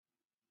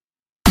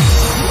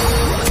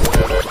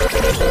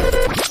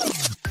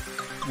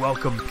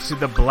Welcome to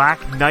the Black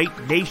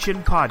Knight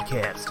Nation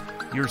podcast,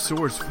 your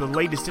source for the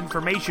latest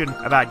information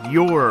about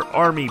your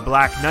Army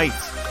Black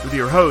Knights, with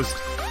your host,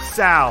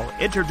 Sal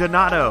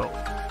Interdonato.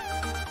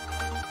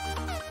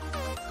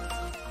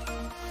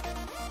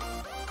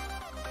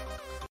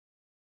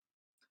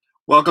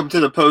 Welcome to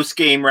the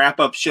post-game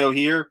wrap-up show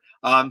here.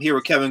 Here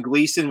with Kevin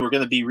Gleason. We're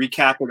going to be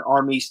recapping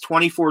Army's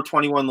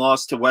 24-21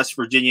 loss to West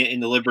Virginia in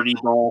the Liberty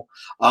Bowl.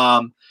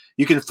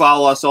 You can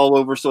follow us all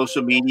over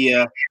social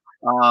media.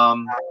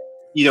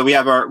 We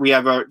have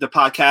the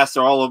podcasts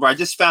are all over. I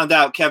just found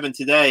out, Kevin,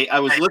 today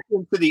I was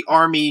listening to the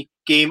Army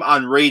game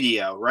on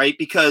radio, right?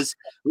 Because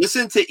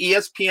listen to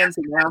ESPN's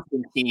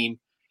announcement team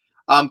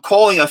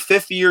calling a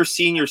fifth-year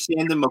senior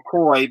Sandon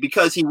McCoy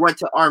because he went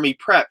to Army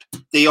prep.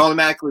 They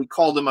automatically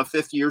called him a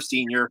fifth-year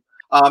senior.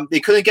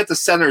 They couldn't get the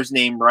center's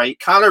name right.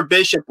 Connor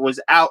Bishop was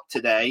out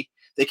today.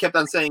 They kept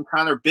on saying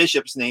Connor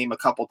Bishop's name a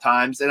couple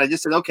times, and I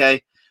just said,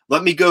 okay,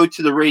 let me go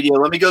to the radio.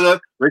 Let me go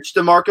to Rich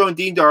DeMarco and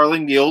Dean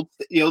Darling, the old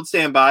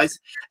standbys,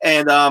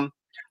 and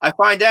I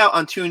find out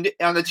on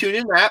the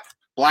TuneIn app,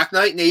 Black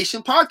Knight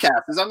Nation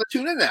podcast is on the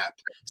TuneIn app.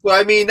 So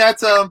I mean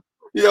that's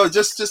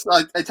just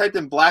like I typed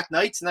in Black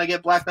Knights and I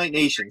get Black Knight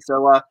Nation.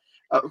 So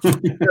all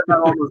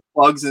those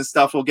plugs and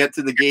stuff. We'll get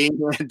to the game,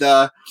 and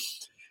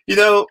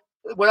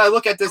when I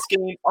look at this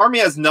game, Army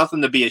has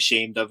nothing to be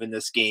ashamed of in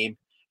this game.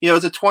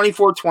 It's a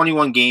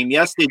 24-21 game.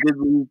 Yes, they did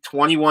lead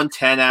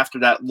 21-10 after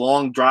that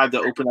long drive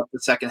to open up the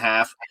second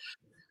half.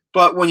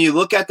 But when you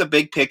look at the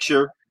big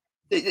picture,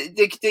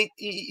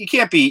 you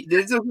can't be –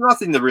 there's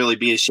nothing to really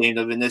be ashamed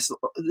of in this.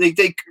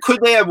 Could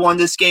they have won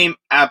this game?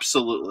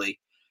 Absolutely.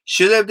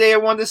 Should they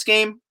have won this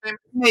game?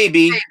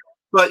 Maybe.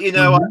 But,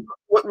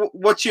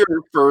 what's your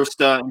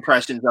first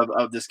impressions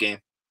of this game?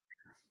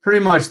 Pretty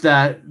much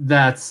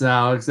that's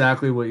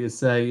exactly what you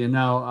say.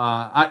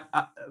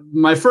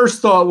 My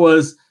first thought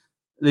was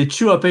they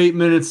chew up 8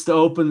 minutes to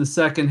open the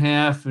second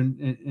half,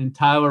 and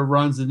Tyler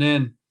runs it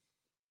in,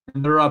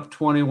 and they're up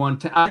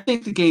 21-10. I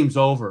think the game's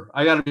over.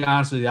 I got to be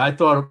honest with you.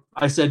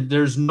 I said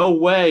there's no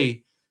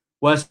way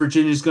West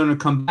Virginia's going to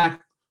come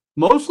back,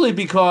 mostly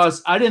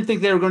because I didn't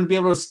think they were going to be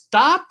able to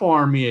stop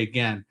Army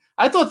again.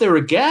 I thought they were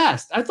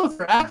gassed. I thought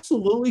they're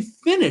absolutely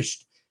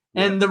finished.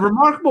 And the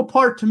remarkable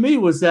part to me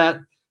was that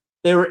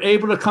they were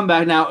able to come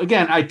back. Now,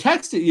 again, I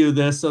texted you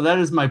this, so that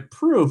is my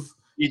proof.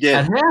 You did.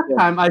 At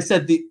halftime, I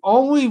said the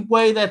only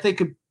way that they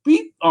could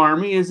beat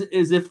Army is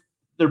if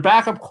their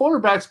backup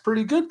quarterback's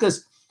pretty good,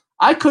 because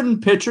I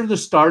couldn't picture the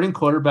starting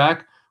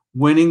quarterback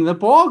winning the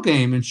ball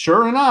game. And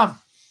sure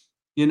enough,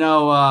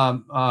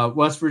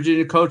 West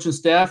Virginia coaching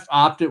staff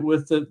opted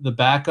with the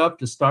backup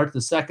to start the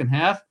second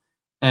half.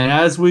 And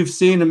as we've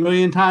seen a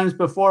million times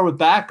before with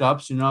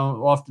backups,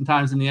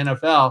 oftentimes in the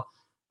NFL,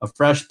 a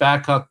fresh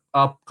backup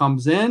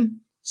comes in,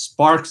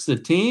 sparks the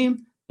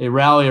team. They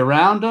rally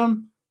around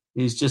him.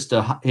 He has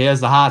the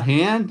hot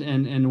hand,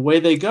 and away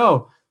they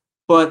go.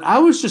 But I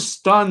was just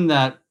stunned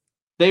that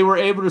they were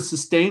able to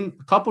sustain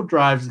a couple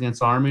drives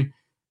against Army,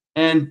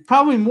 and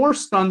probably more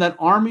stunned that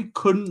Army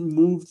couldn't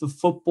move the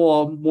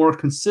football more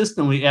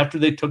consistently after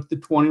they took the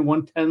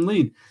 21-10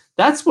 lead.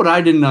 That's what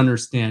I didn't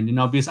understand,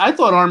 because I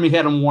thought Army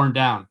had them worn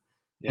down.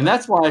 Yeah. And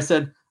that's why I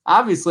said,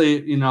 obviously,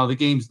 the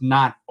game's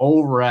not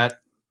over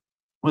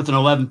with an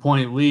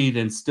 11-point lead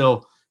and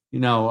still,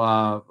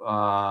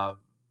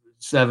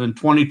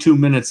 22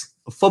 minutes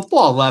of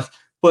football left.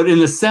 But in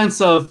the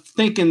sense of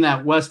thinking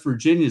that West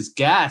Virginia's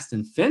gassed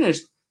and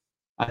finished,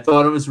 I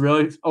thought it was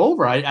really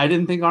over. I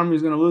didn't think Army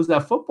was going to lose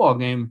that football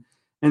game.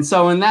 And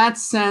so in that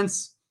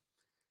sense,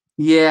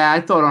 yeah,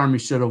 I thought Army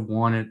should have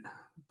won it.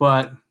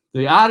 But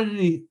the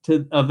oddity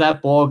of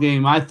that ball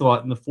game, I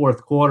thought, in the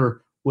fourth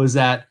quarter was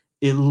that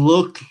it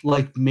looked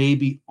like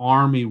maybe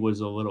Army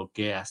was a little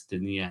gassed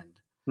in the end.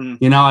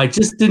 I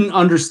just didn't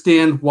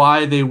understand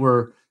why they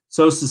were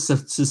so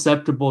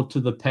susceptible to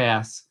the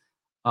pass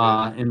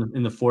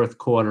in the fourth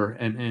quarter,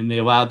 and they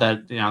allowed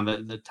that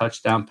the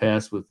touchdown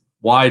pass with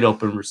wide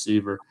open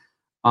receiver.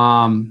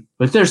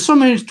 But there's so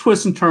many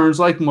twists and turns,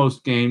 like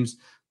most games.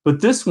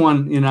 But this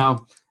one,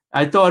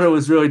 I thought it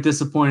was really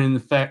disappointing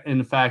in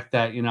the fact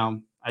that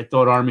I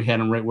thought Army had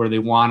them right where they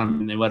want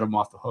them, and they let them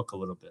off the hook a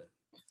little bit.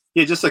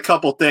 Yeah, just a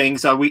couple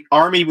things.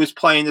 Army was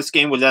playing this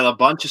game without a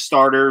bunch of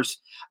starters.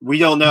 We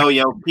don't know.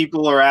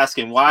 People are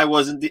asking, why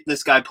wasn't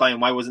this guy playing?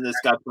 Why wasn't this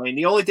guy playing?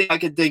 The only thing I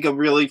could think of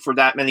really for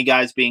that many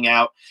guys being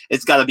out,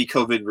 it's got to be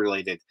COVID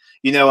related.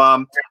 They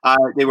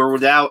were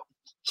without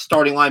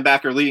starting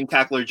linebacker, leading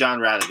tackler John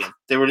Radigan.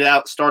 They were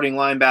without starting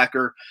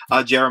linebacker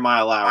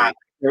Jeremiah Lowry.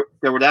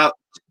 They were without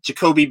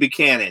Jacoby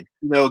Buchanan,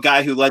 a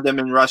guy who led them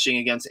in rushing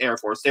against Air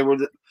Force. They were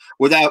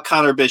without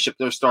Connor Bishop,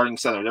 their starting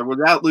center. They were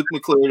without Luke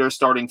McCleary, their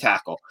starting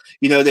tackle.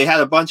 They had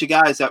a bunch of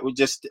guys that were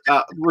just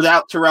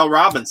without Terrell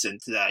Robinson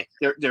today,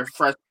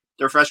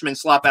 their freshman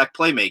slot back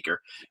playmaker.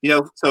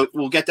 So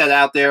we'll get that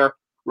out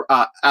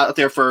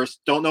there first.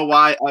 Don't know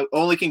why. I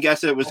only can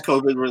guess it was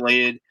COVID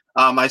related.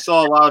 I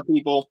saw a lot of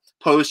people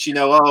post,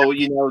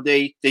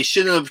 they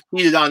shouldn't have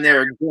cheated on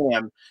their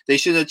exam. They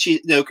shouldn't have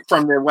cheated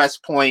from their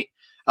West Point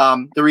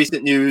the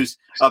recent news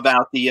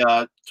about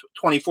the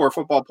 24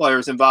 football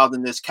players involved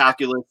in this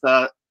calculus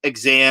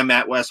exam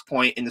at West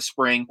Point in the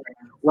spring.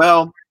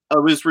 Well,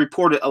 it was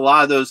reported a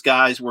lot of those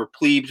guys were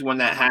plebes when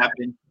that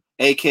happened,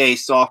 aka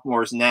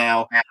sophomores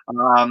now.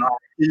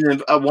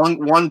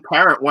 One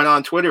parent went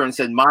on Twitter and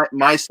said,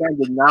 my son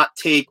did not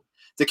take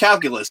the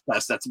calculus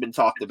test that's been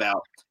talked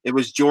about. It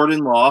was Jordan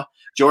Law.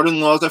 Jordan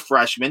Law's a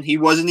freshman. He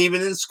wasn't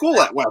even in school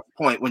at West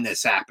Point when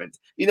this happened.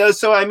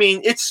 So I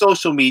mean, it's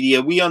social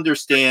media. We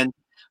understand,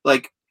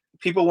 like,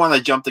 people want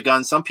to jump the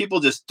gun. Some people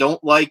just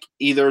don't like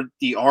either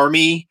the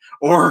Army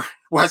or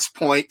West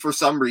Point for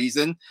some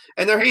reason,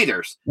 and they're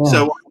haters. Yeah.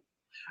 So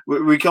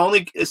we can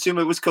only assume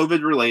it was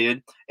COVID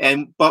related.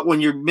 But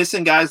when you're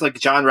missing guys like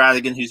John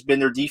Radigan, who's been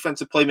their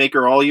defensive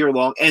playmaker all year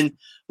long, and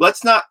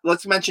let's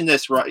mention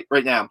this right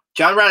now.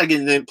 John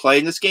Radigan didn't play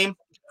in this game.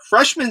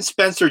 Freshman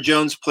Spencer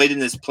Jones played in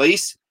this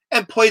place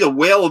and played a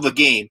whale of a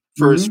game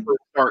for his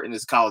first start in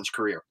his college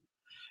career.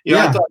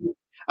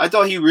 I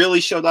thought he really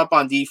showed up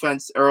on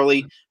defense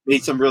early,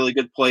 made some really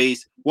good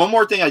plays. One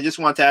more thing I just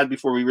want to add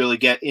before we really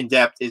get in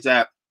depth is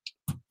that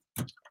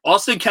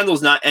Austin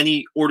Kendall's not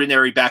any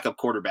ordinary backup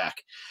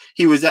quarterback.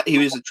 He was a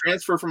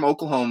transfer from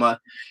Oklahoma.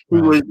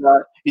 He was,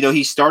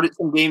 he started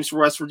some games for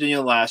West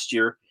Virginia last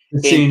year.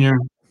 Senior.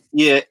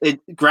 Yeah,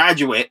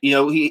 graduate.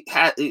 He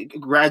had a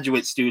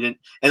graduate student.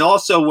 And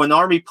also when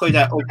Army played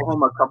at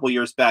Oklahoma a couple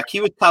years back, he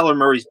was Tyler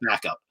Murray's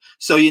backup.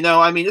 So,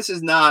 I mean, this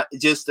is not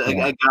just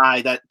a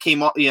guy that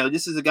came up,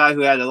 this is a guy who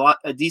had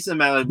a decent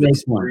amount of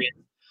experience,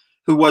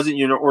 who wasn't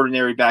your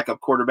ordinary backup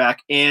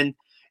quarterback. And,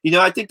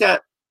 I think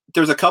that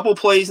there's a couple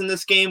plays in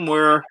this game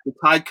where the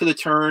tide could have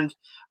turned.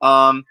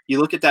 You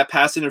look at that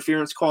pass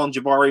interference call on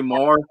Jabari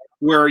Moore,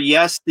 where,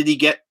 yes, did he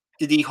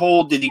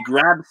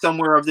grab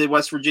somewhere of the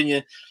West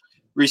Virginia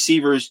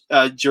receiver's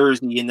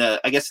jersey in I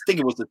think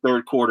it was the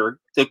third quarter.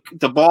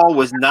 The ball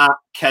was not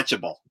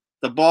catchable.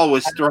 The ball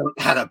was thrown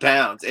out of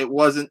bounds. It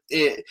wasn't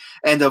it,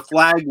 and the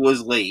flag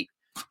was late.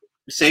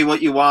 Say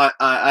what you want.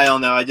 I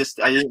don't know. I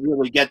didn't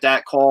really get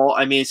that call.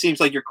 I mean, it seems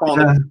like you're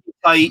calling it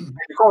tight.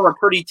 You're calling a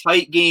pretty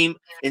tight game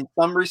in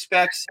some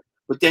respects,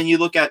 but then you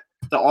look at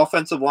the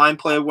offensive line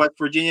play of West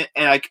Virginia,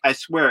 and I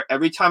swear,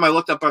 every time I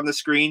looked up on the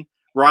screen,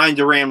 Ryan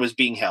Duran was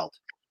being held.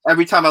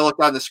 Every time I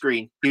looked on the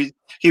screen,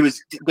 he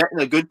was getting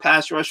a good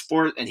pass rush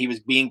for it, and he was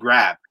being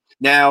grabbed.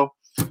 Now,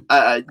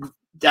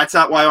 that's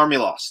not why Army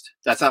lost.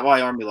 That's not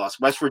why Army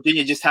lost. West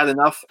Virginia just had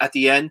enough at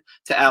the end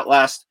to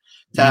outlast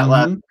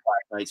Black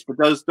Knights. But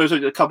those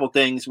are a couple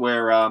things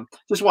where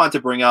just wanted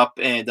to bring up.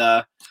 And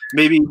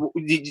maybe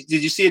did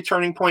you see a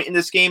turning point in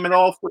this game at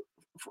all?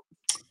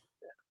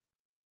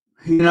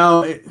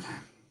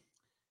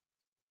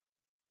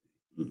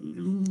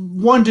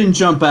 One didn't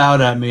jump out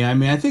at me. I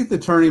mean, I think the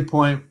turning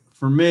point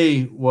for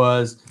me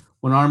was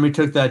when Army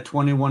took that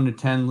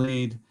 21-10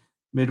 lead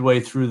midway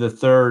through the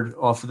third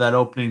off of that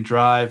opening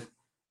drive,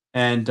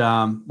 and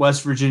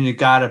West Virginia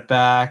got it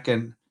back,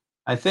 and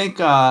I think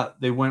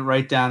they went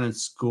right down and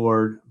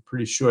scored. I'm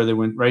pretty sure they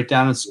went right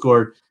down and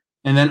scored,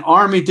 and then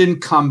Army didn't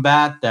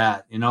combat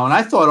that, and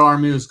I thought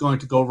Army was going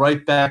to go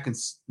right back and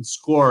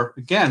score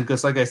again,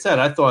 because like I said,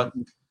 I thought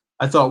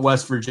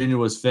West Virginia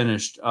was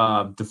finished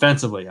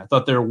defensively. I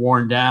thought they were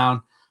worn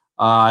down.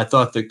 I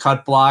thought the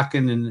cut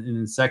blocking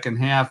in the second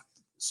half,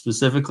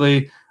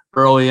 specifically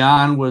early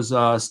on, was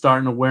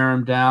starting to wear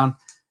them down.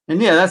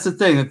 And yeah, that's the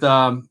thing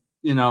that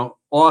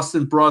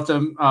Austin brought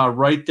them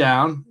right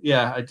down.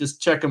 Yeah, I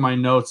just checking my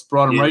notes.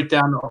 Brought them right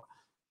down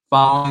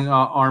following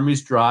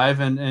Army's drive,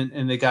 and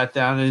they got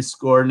down and they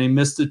scored, and they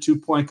missed the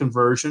 2-point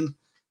conversion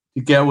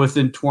to get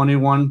within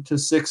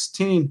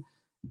 21-16,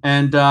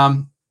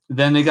 and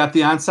then they got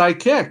the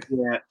onside kick.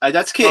 Yeah,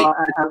 that's key.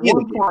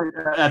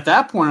 At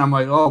that point, I'm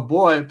like, oh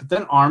boy! But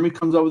then Army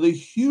comes up with a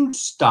huge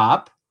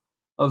stop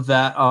of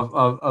that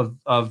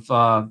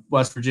of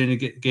West Virginia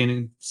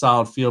gaining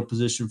solid field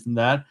position from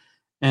that,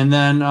 and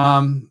then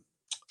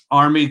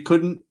Army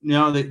couldn't,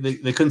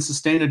 they couldn't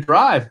sustain a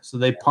drive, so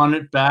they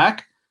punted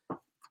back.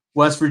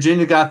 West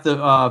Virginia got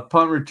the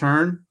punt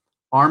return.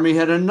 Army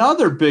had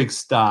another big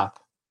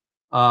stop,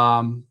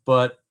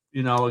 but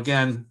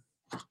again.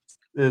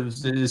 They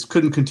just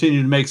couldn't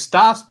continue to make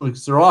stops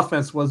because their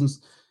offense wasn't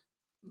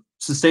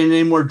sustaining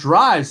any more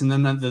drives. And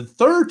then the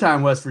third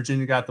time West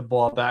Virginia got the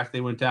ball back,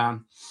 they went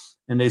down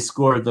and they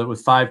scored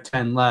with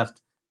 5:10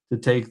 left to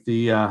take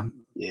the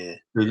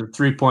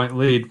 3-point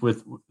lead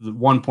with the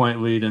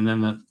 1-point lead, and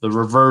then the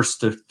reverse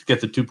to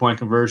get the 2-point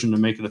conversion to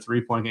make it a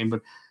 3-point game.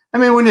 But I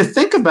mean, when you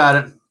think about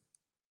it,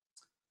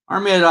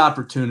 Army had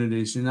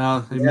opportunities. They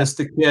missed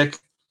the kick.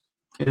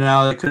 They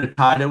could have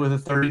tied it with a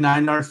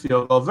 39-yard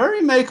field goal.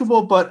 Very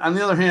makeable, but on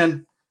the other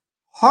hand,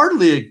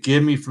 hardly a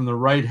gimme from the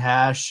right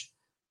hash,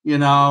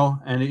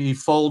 and he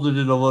folded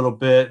it a little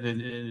bit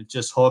and it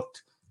just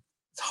hooked.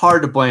 It's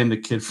hard to blame the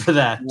kid for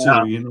that, too.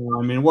 I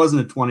mean, it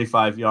wasn't a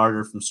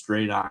 25-yarder from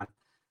straight on.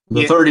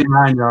 The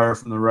 39-yarder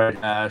from the right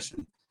hash.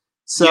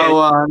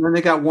 So and then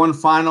they got one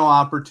final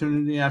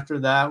opportunity after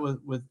that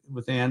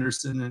with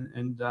Anderson,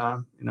 and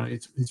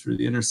he threw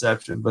the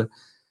interception. But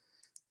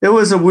it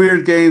was a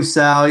weird game,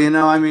 Sal.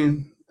 I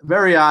mean,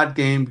 very odd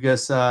game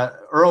because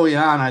early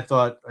on I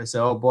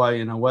said, oh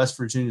boy, West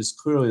Virginia is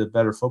clearly the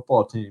better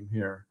football team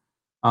here.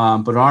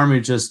 But Army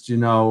just,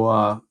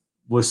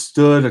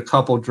 withstood a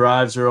couple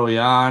drives early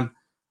on.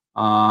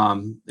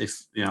 They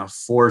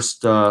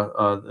forced they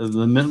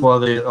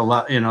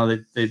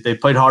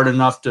played hard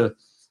enough to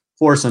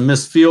force a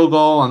missed field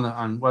goal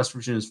on West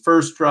Virginia's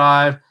first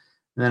drive.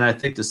 And then I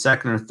think the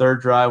second or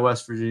third drive,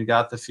 West Virginia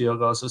got the field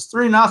goal. So it's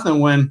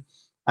 3-0 win.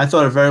 I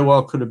thought it very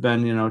well could have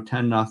been,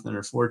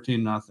 10-0 or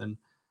 14-0.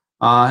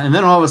 And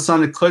then all of a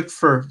sudden it clicked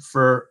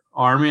for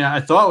Army. I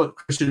thought with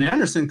Christian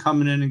Anderson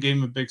coming in and gave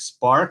him a big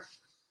spark.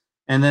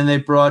 And then they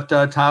brought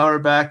Tyler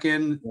back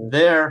in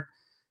there.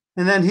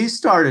 And then he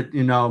started,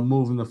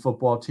 moving the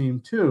football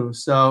team too.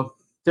 So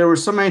there were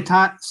so many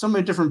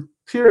different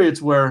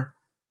periods where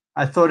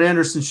I thought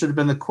Anderson should have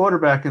been the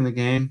quarterback in the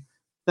game.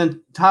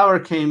 Then Tyler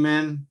came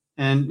in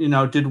and,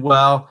 did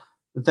well.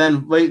 But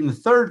then late in the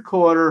third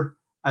quarter,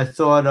 I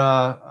thought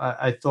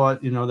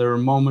there were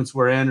moments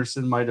where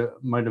Anderson might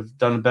have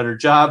done a better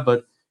job.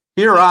 But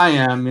here I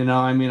am,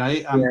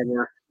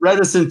 I'm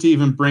reticent to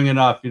even bring it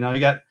up. You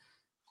got,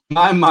 in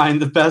my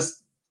mind, the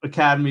best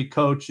academy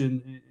coach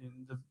in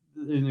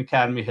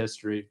academy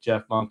history,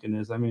 Jeff Monken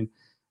is.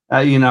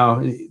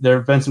 There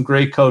have been some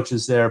great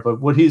coaches there,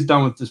 but what he's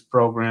done with this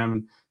program,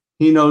 and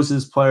he knows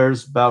his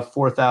players about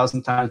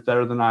 4,000 times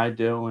better than I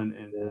do, and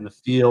the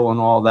feel and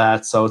all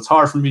that. So it's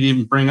hard for me to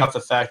even bring up the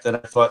fact that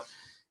I thought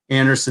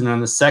Anderson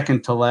on the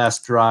second to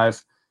last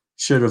drive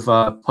should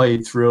have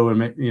played through,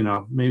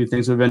 and maybe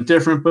things would have been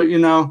different. But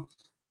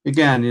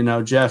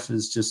again, Jeff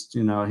is just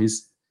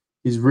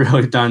he's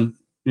really done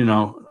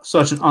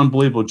such an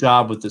unbelievable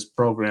job with this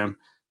program.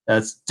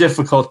 That's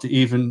difficult to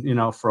even,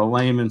 for a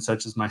layman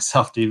such as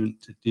myself to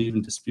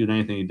even dispute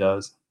anything he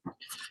does.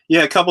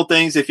 Yeah, a couple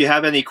things. If you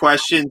have any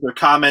questions or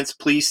comments,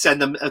 please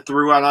send them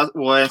through on us.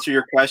 We'll answer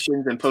your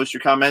questions and post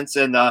your comments.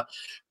 And a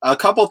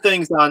couple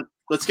things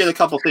let's get a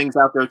couple things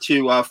out there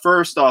too.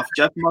 First off,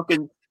 Jeff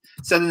Monken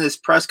said in his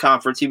press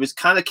conference he was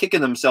kind of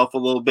kicking himself a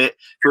little bit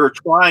for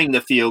trying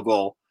the field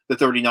goal. The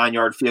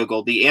 39-yard field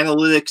goal. The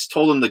analytics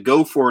told him to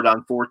go for it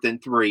on 4th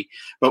and 3.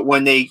 But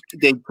when they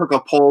took a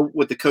poll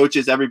with the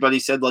coaches, everybody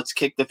said, let's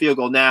kick the field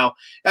goal. Now,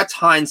 that's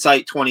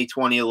hindsight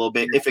 2020 a little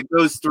bit. If it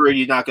goes through,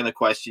 you're not going to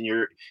question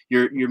your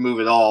move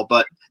at all.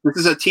 But this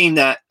is a team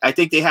that I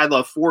think they had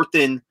a 4th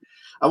and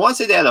I want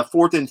to say they had a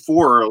 4th and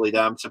 4 early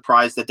that I'm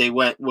surprised that they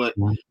went with.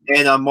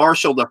 And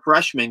Marshall, the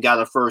freshman, got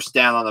a first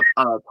down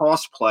on a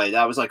toss play.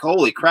 That was like,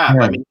 holy crap.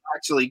 Yeah.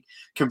 Actually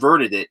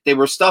converted it. They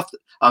were stuffed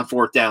on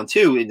 4th down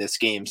too in this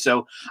game.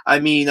 So,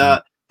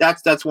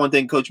 that's one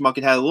thing. Coach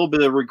Monken had a little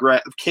bit of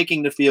regret of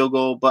kicking the field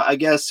goal, but I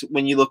guess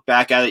when you look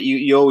back at it,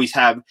 you always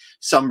have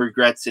some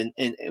regrets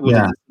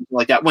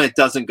like that when it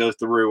doesn't go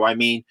through.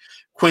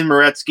 Quinn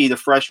Moretsky, the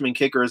freshman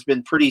kicker, has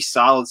been pretty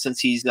solid since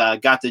he's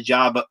got the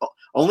job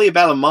only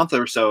about a month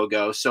or so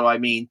ago. So,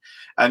 he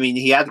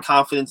had the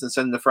confidence in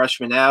sending the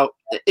freshman out.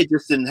 It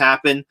just didn't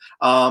happen.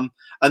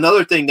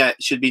 Another thing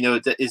that should be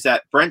noted is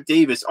that Brent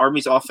Davis,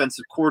 Army's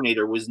offensive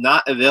coordinator, was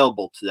not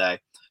available today.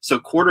 So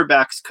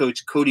quarterbacks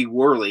coach Cody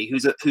Worley,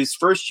 who's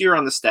first year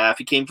on the staff,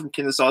 he came from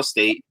Kennesaw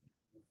State,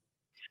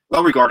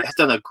 well regarded, has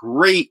done a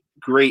great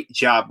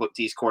job with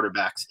these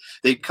quarterbacks.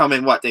 They come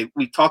in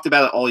we talked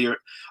about it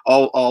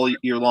all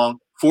year long.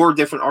 4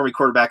 different Army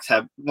quarterbacks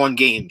have won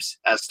games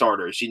as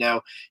starters.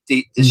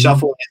 The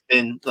shuffle has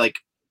been like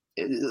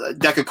a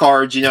deck of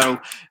cards.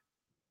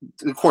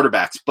 The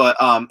quarterbacks, but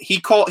he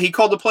called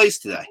the plays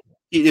today.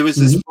 It was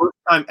his first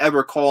time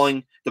ever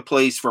calling the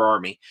plays for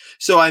Army.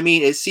 So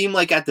it seemed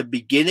like at the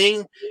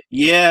beginning,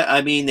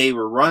 they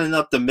were running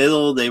up the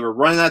middle, they were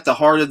running at the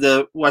heart of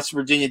the West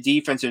Virginia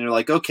defense, and they're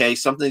like, okay,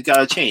 something's got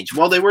to change.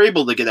 Well, they were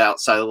able to get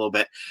outside a little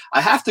bit.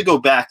 I have to go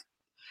back,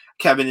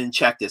 Kevin, and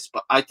check this,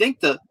 but I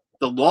think the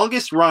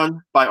longest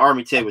run by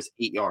Army today was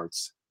 8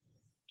 yards.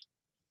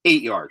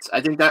 8 yards.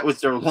 I think that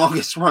was their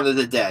longest run of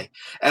the day.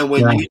 And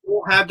when you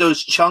don't have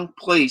those chunk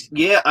plays,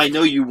 I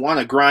know you want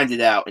to grind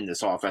it out in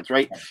this offense,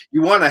 right?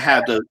 You want to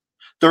have the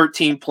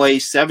 13 play,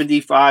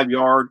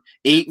 75-yard,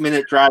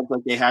 8-minute drives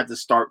like they had to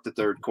start the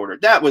third quarter.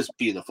 That was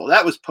beautiful.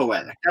 That was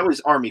poetic. That was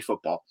Army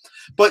football.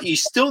 But you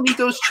still need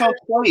those chunk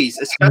plays,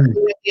 especially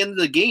at the end of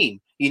the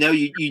game. You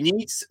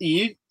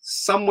need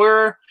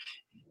somewhere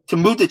to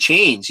move the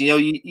chains.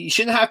 You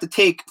shouldn't have to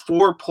take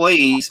 4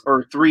 plays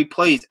or 3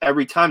 plays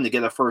every time to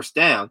get a first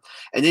down.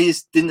 And they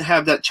just didn't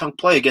have that chunk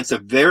play against a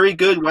very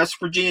good West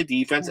Virginia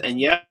defense. And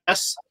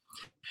yes,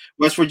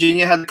 West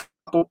Virginia had a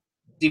couple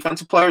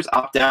defensive players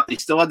opt out. They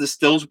still had the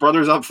Stills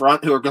brothers up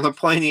front who are going to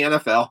play in the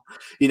NFL,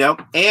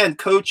 and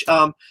Coach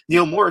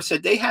Neil Morris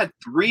said they had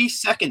 3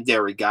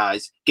 secondary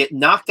guys get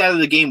knocked out of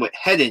the game with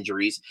head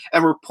injuries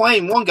and were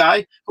playing one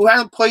guy who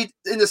hadn't played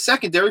in the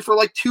secondary for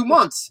like 2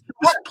 months,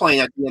 was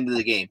playing at the end of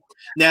the game.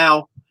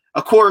 Now,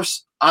 of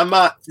course,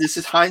 this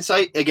is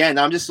hindsight. Again,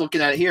 I'm just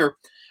looking at it here.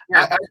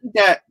 I think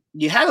that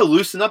you had to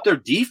loosen up their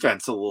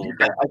defense a little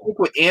bit. I think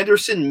with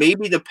Anderson,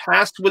 maybe the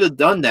past would have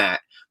done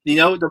that.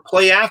 The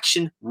play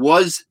action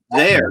was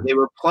there. They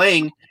were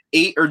playing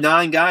 8 or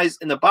 9 guys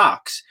in the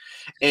box.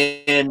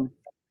 And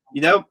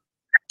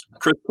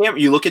Chris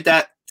Cameron, you look at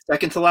that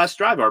second to last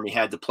drive Army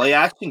had, the play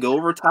action, go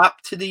over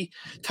top to the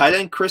tight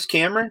end Chris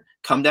Cameron,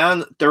 come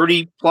down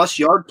 30-plus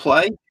yard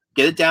play,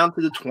 get it down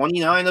to the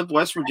 29 of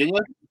West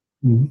Virginia.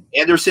 Mm-hmm.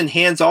 Anderson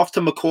hands off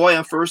to McCoy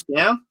on first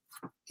down.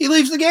 He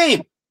leaves the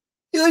game.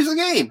 He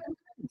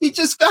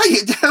just got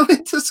you down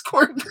into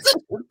scoring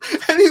position,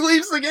 and he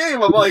leaves the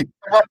game. I'm like,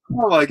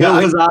 oh my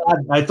God. It was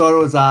odd. I thought it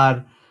was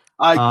odd.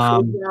 I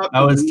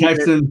was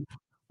texting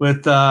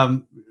with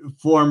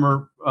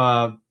former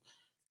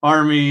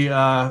Army,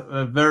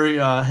 very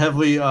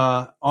heavily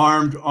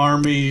armed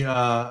Army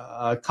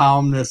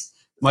columnist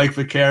Mike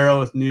Vaccaro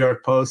with New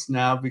York Post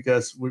now,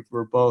 because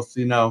we're both,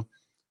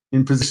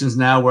 in positions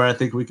now where I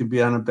think we can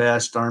be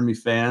unabashed Army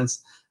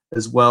fans,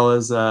 as well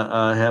as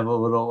have a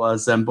little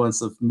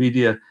semblance of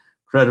media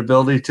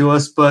credibility to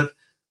us. But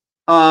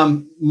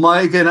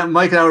Mike and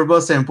I were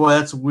both saying, boy,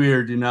 that's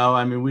weird.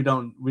 I mean, we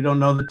don't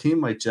know the team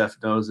like Jeff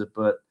knows it,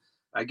 but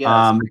I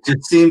guess it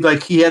just seemed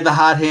like he had the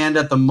hot hand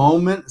at the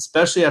moment,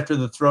 especially after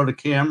the throw to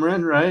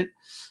Cameron, right?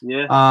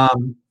 Yeah.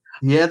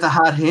 He had the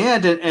hot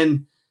hand,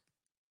 and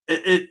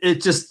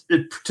it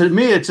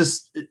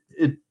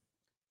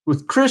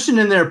with Christian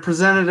in there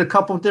presented a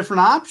couple of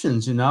different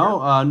options,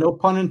 no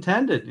pun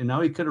intended.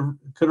 He could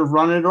have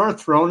run it or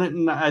thrown it,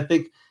 and I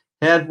think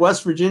had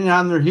West Virginia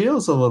on their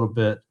heels a little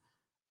bit.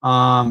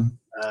 A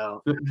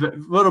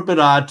little bit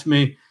odd to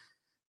me,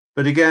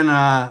 but again,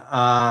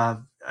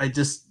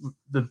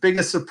 the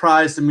biggest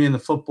surprise to me in the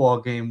football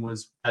game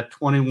was at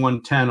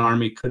 21-10,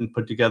 Army couldn't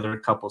put together a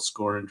couple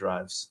scoring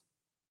drives.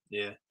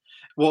 Yeah.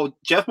 Well,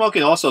 Jeff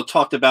Monken also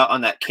talked about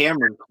on that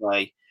Cameron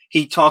play,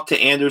 he talked to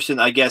Anderson,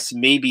 I guess,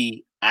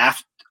 maybe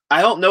after.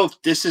 I don't know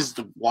if this is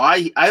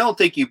why. I don't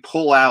think you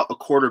pull out a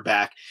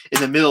quarterback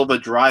in the middle of a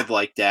drive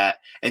like that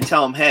and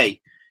tell him,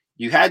 hey,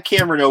 you had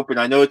Cameron open.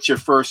 I know it's your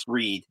first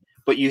read,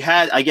 but you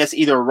had, I guess,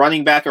 either a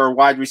running back or a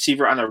wide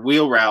receiver on a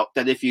wheel route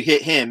that if you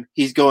hit him,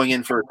 he's going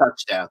in for a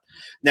touchdown.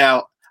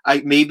 Now,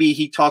 maybe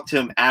he talked to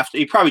him after.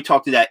 He probably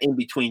talked to that in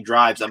between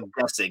drives, I'm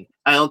guessing.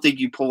 I don't think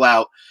you pull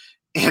out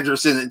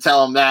Anderson and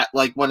tell him that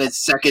like when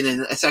it's second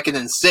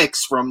and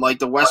 6 from like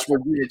the West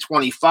Virginia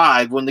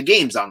 25 when the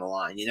game's on the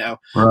line,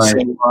 Right.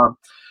 So,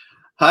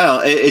 I don't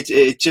know.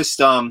 It just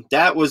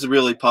that was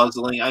really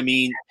puzzling. I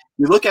mean,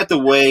 you look at the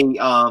way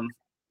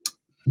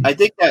I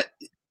think that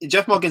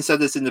Jeff Monken said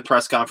this in the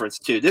press conference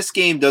too. This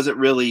game doesn't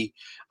really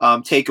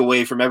take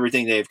away from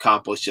everything they've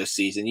accomplished this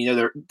season.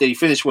 They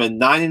finished with a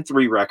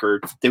 9-3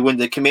 record. They win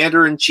the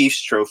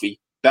Commander-in-Chief's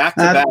trophy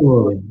back-to-back.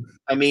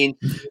 I mean,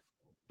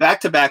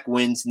 back-to-back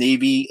wins,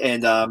 Navy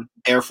and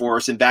Air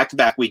Force, and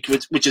back-to-back week,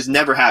 which has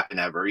never happened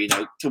ever.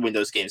 To win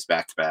those games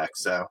back-to-back.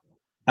 So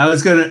I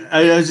was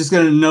just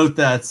gonna note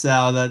that,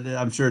 Sal. That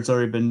I'm sure it's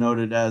already been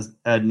noted as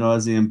ad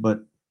nauseum, but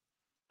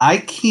I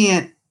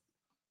can't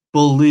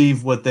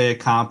believe what they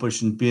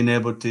accomplished in being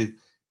able to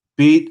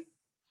beat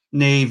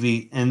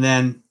Navy and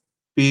then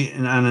be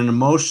on an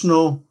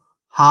emotional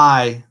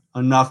high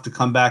enough to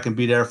come back and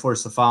beat Air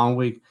Force the following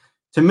week.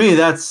 To me,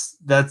 that's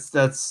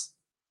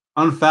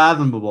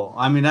unfathomable.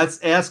 I mean,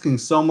 that's asking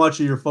so much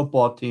of your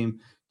football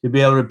team to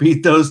be able to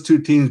beat those two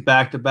teams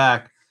back to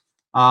back.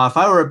 If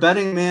I were a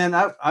betting man,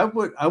 I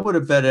would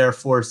have bet Air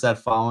Force that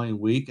following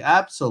week.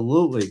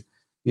 Absolutely.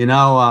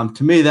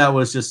 To me, that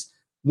was just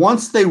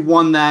once they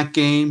won that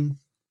game.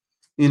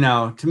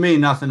 To me,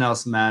 nothing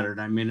else mattered.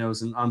 I mean, it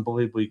was an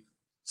unbelievably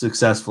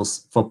successful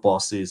football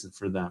season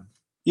for them.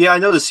 Yeah, I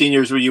know the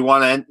seniors where you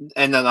want to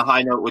end on a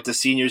high note with the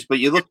seniors, but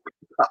you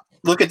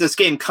look at this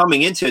game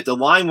coming into it. The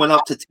line went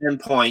up to 10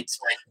 points.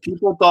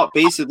 People thought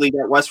basically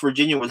that West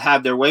Virginia would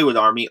have their way with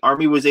Army.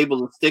 Army was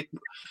able to stick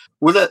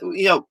with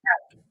a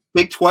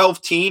Big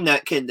 12 team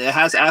that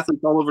has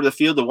athletes all over the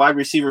field. The wide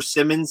receiver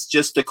Simmons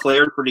just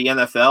declared for the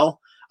NFL.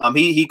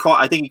 He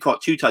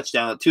caught 2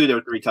 touchdowns, 2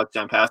 or 3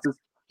 touchdown passes.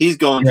 He's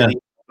going to the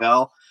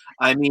NFL.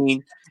 I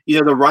mean,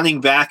 the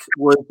running back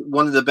was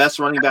one of the best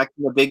running backs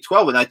in the Big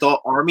 12, and I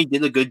thought Army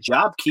did a good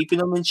job keeping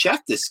them in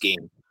check this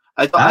game.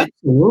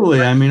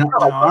 Absolutely.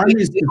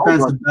 Army's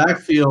defensive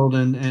backfield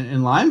and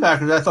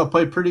linebackers I thought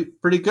played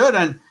pretty good,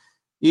 and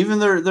even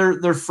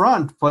their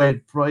front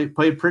played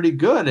pretty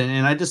good.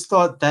 And I just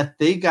thought that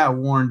they got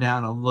worn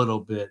down a little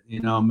bit,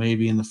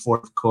 maybe in the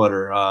fourth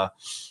quarter,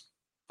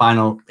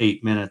 final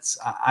 8 minutes.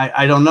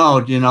 I don't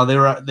know.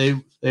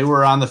 They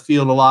were on the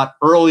field a lot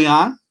early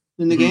on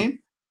in the game,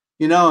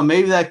 and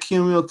maybe that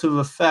cumulative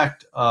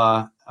effect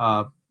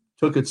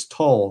took its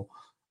toll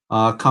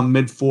come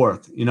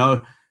mid-fourth.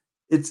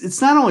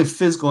 It's not only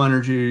physical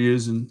energy you're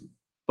using,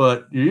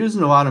 but you're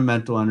using a lot of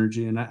mental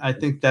energy, and I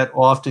think that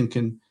often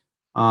can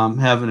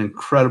have an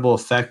incredible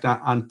effect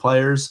on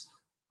players,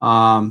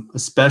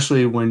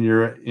 especially when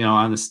you're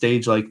on a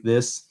stage like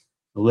this,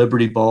 the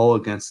Liberty Bowl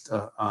against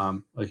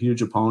a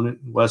huge opponent,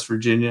 West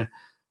Virginia.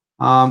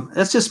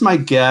 That's just my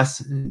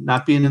guess.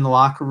 Not being in the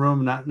locker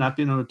room, not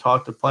being able to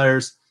talk to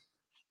players,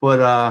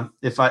 but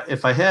if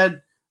I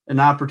had an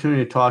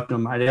opportunity to talk to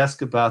them, I'd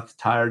ask about the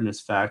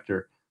tiredness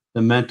factor,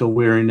 the mental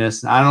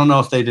weariness. I don't know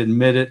if they'd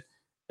admit it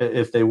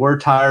if they were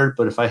tired,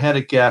 but if I had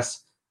a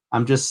guess,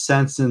 I'm just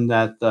sensing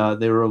that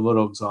they were a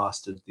little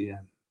exhausted at the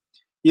end.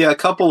 Yeah, a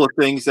couple of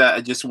things that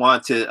I just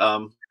want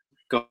to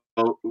go.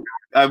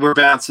 We're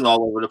bouncing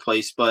all over the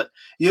place, but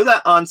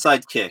that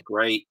onside kick,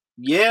 right?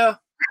 Yeah,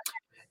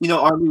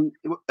 Army.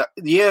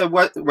 Yeah,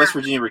 West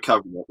Virginia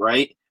recovered it,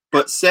 right?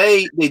 But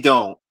say they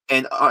don't,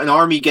 and an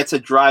Army gets a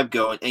drive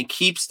going and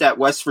keeps that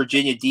West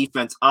Virginia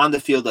defense on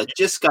the field that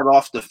just got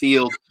off the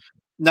field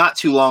not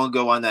too long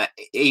ago on that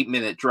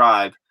 8-minute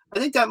drive. I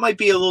think that might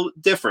be a little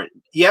different.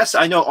 Yes,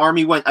 I know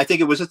Army went. I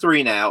think it was a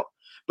 3-and-out.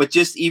 But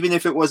just even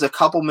if it was a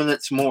couple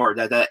minutes more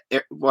that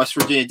West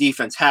Virginia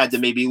defense had to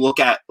maybe look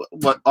at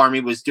what Army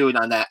was doing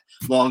on that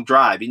long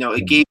drive,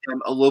 it gave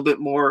them a little bit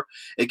more.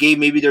 It gave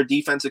maybe their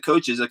defensive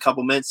coaches a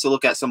couple minutes to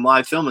look at some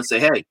live film and say,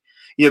 hey,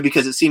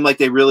 because it seemed like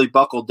they really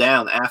buckled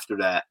down after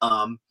that.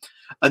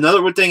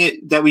 Another thing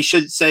that we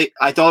should say,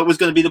 I thought it was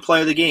going to be the play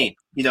of the game.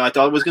 I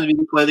thought it was going to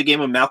be the play of the game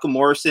when Malcolm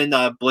Morrison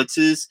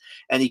blitzes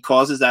and he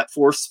causes that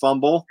forced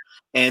fumble.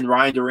 And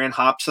Ryan Durant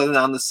hops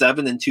on the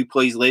 7, and 2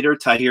 plays later,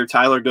 Tahir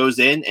Tyler goes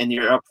in, and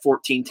you're up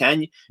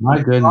 14-10.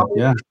 My goodness,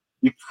 yeah.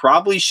 You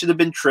probably should have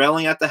been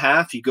trailing at the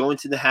half. You go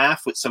into the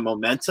half with some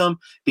momentum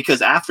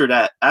because after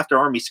that, after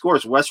Army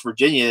scores, West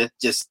Virginia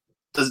just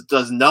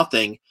does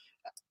nothing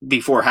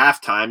before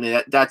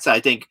halftime. That's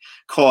I think,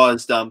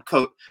 caused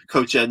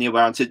Coach Neil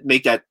Brown to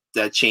make that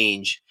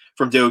change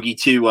from Doege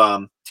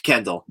to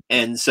Kendall.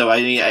 And so,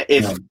 I mean,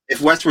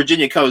 if West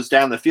Virginia goes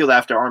down the field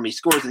after Army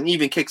scores and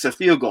even kicks a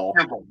field goal,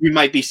 we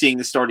might be seeing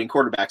the starting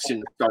quarterback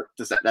soon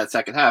to start that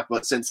second half.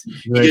 But since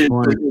he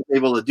wasn't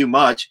able to do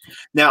much,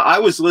 now I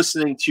was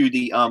listening to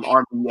the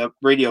Army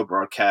radio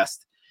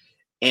broadcast,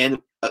 and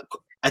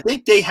I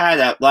think they had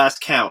at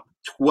last count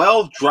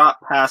 12 drop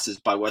passes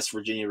by West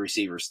Virginia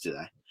receivers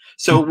today.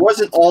 So it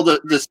wasn't all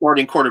the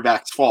starting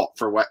quarterback's fault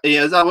for what.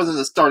 That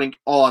wasn't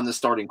all on the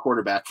starting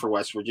quarterback for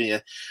West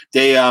Virginia.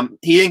 He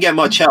didn't get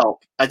much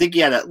help. I think he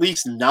had at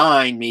least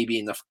 9, maybe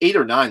in the 8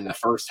 or 9 in the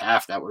first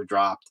half that were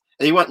dropped,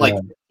 and he went like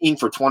 15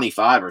 for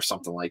 25 or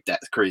something like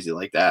that, crazy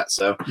like that.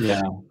 So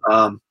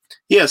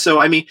So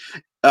I mean,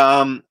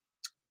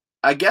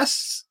 I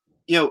guess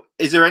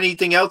is there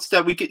anything else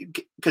that we could?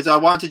 Because I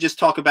want to just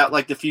talk about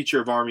like the future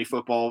of Army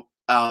football.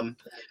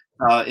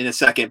 In a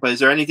second, but is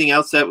there anything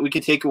else that we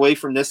could take away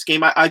from this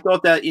game? I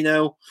thought that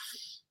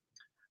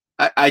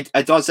I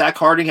thought Zach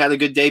Harding had a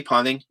good day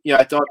punting.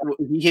 I thought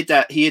he hit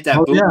that.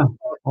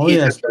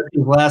 Especially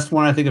his last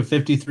one, I think a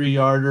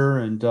 53-yarder,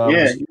 and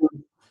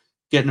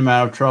getting him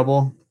out of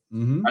trouble.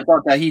 Mm-hmm. I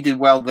thought that he did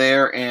well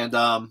there, and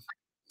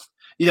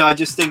I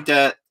just think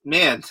that,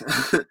 man,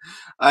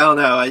 I don't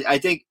know. I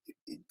think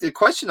the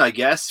question, I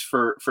guess,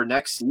 for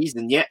next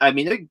season, I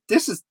mean,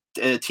 this is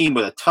a team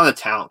with a ton of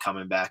talent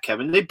coming back,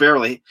 Kevin.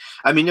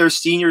 They're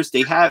seniors.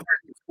 They have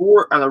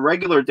 4 on a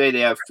regular day. They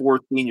have 4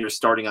 seniors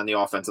starting on the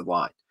offensive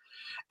line,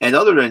 and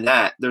other than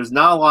that, there's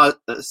not a lot.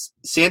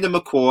 Sandon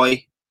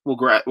McCoy will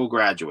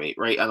graduate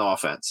right on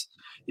offense.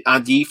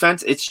 On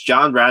defense, it's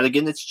John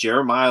Radigan, it's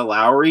Jeremiah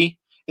Lowry,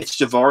 it's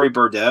Javari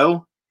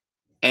Bordeaux,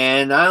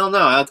 and I don't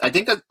know. I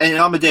think that, and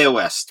Amadeo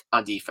West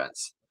on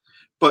defense.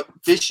 But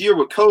this year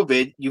with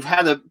COVID, you've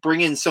had to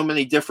bring in so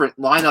many different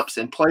lineups,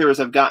 and players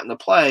have gotten to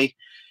play.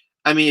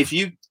 I mean, if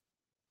you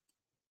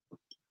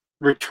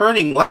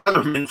returning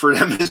Leatherman for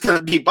them is going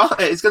to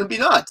be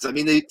nuts. I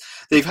mean,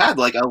 they've had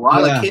like a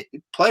lot of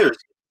players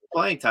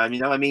playing time.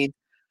 I mean,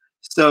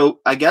 so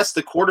I guess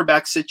the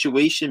quarterback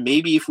situation,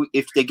 maybe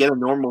if they get a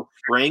normal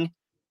spring,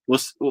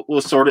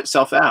 will sort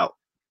itself out,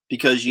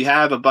 because you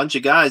have a bunch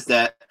of guys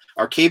that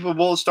are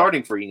capable of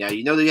starting for you now.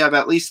 They have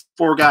at least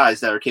 4 guys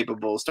that are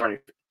capable of starting.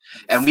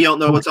 And we don't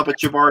know what's up with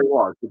Jabari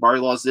Laws.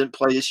 Jabari Laws didn't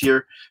play this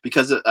year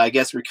because of, I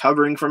guess,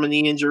 recovering from a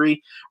knee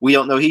injury. We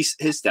don't know his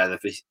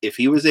status. If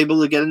he was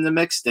able to get in the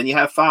mix, then you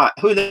have 5.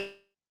 Who knows?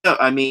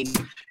 I mean,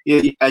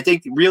 I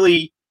think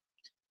really,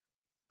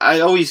 I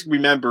always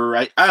remember,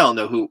 I don't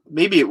know who,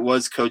 maybe it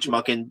was Coach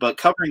Munkin, but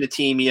covering the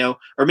team,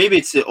 or maybe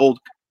it's the old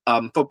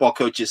football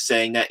coaches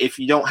saying that if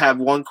you don't have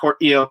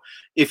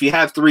if you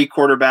have 3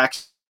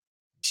 quarterbacks,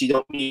 you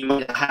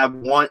don't have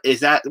 1.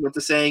 Is that what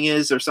the saying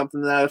is, or something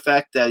to that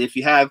effect? That if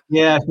you have 3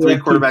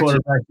 quarterbacks,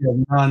 you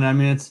have none. I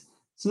mean, it's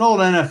an old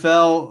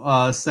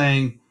NFL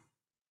saying,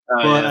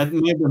 but I think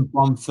it may have been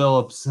Bum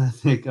Phillips. I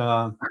think.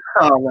 But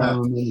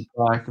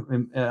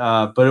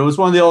it was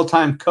one of the old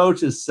time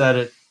coaches said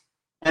it,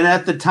 and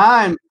at the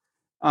time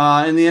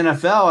in the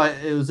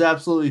NFL, it was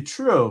absolutely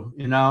true.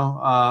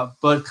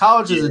 But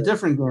college is a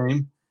different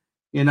game.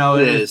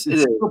 It's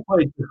still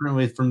played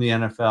differently from the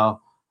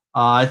NFL.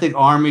 I think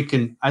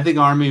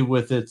Army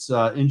with its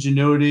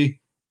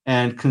ingenuity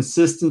and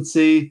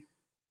consistency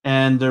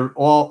and their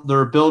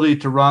ability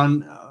to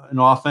run an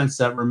offense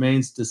that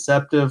remains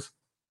deceptive,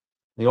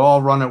 they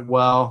all run it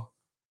well.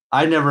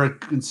 I never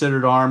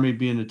considered Army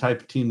being the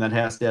type of team that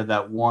has to have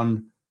that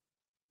one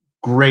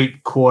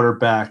great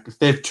quarterback. If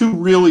they have 2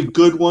 really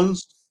good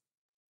ones,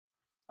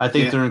 I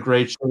think they're in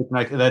great shape,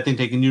 and I think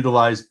they can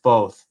utilize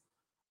both.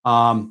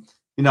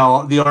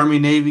 The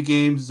Army-Navy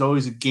games is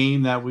always a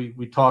game that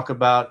we talk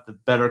about. The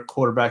better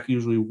quarterback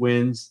usually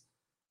wins.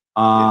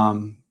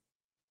 But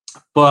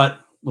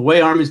the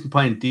way Army's been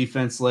playing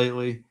defense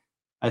lately,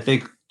 I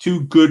think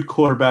 2 good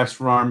quarterbacks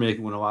for Army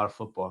can win a lot of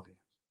football games.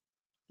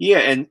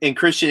 Yeah, and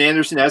Christian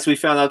Anderson, as we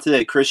found out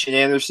today, Christian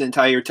Anderson and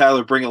Tyler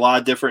Tyler bring a lot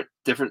of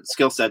different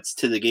skill sets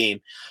to the game.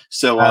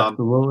 So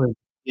Absolutely.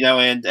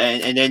 and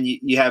then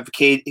you have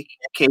Cade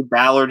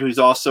Ballard, who's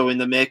also in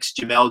the mix,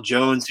 Jamel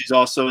Jones, who's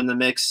also in the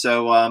mix.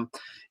 So and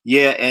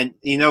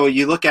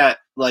you look at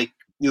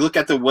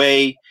the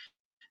way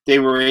they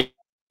were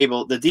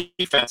able, the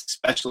defense,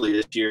 especially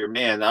this year,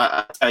 man.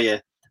 I tell you,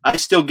 I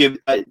still give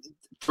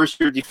first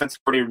year defensive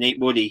coordinator Nate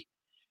Woody,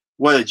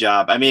 what a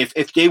job. I mean,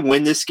 if they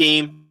win this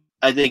game,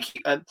 I think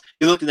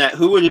you're looking at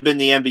who would have been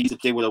the MVP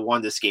if they would have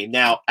won this game.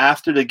 Now,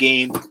 after the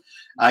game,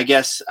 I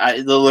guess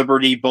the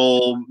Liberty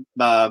Bowl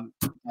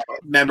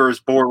members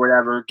board,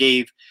 whatever,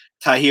 gave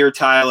Tahir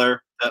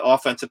Tyler the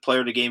offensive player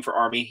of the game for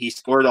Army. He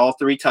scored all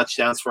 3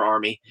 touchdowns for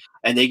Army,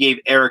 and they gave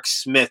Eric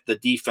Smith the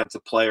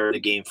defensive player of the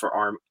game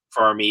for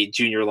Army,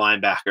 junior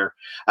linebacker.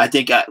 I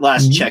think at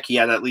last check he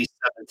had at least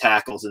 7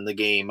 tackles in the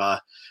game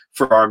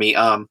for Army.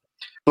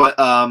 But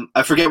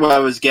I forget what I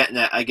was getting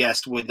at. I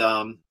guess with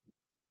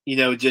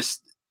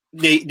just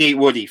Nate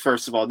Woody.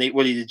 First of all, Nate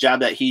Woody, the job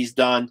that he's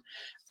done,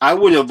 I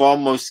would have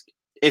almost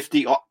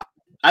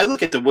I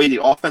look at the way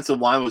the offensive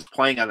line was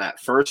playing on that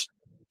first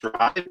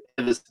drive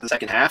in the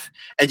second half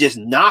and just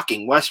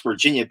knocking West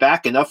Virginia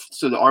back enough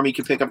so the Army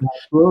could pick up.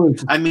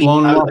 Absolutely. I mean,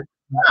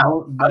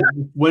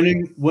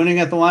 winning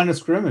at the line of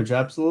scrimmage,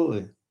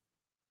 absolutely.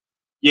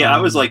 Yeah, I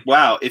was like,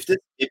 wow, if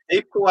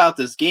they pull out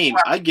this game,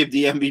 I'd give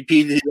the MVP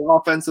to the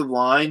offensive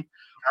line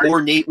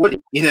or Nate Woody.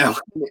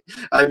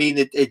 I mean,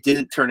 it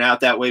didn't turn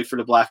out that way for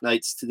the Black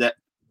Knights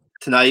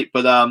tonight,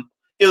 but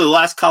the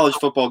last college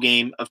football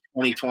game of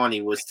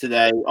 2020 was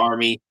today,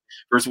 Army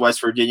versus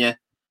West Virginia.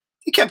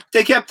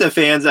 They kept the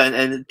fans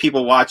and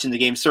people watching the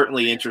game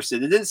certainly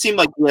interested. It didn't seem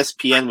like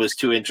ESPN was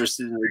too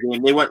interested in the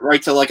game. They went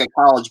right to like a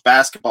college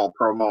basketball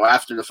promo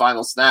after the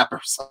final snap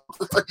or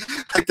something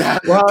like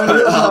that.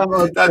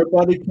 Well, our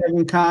buddy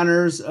Kevin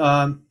Connors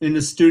in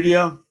the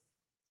studio.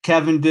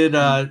 Kevin did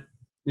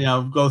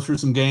go through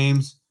some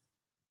games.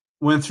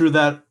 Went through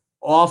that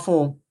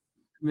awful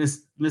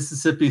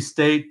Mississippi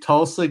State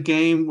Tulsa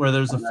game where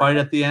there's a fight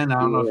at the end.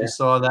 I don't know if you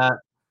saw that.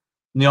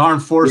 And the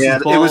Armed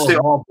Forces Bowl. It was the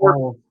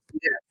bowl.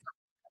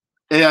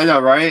 Yeah, I know,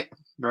 right?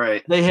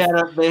 Right. They had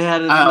a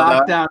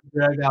knockdown,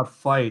 drag out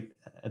fight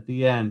at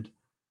the end.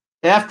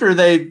 After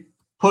they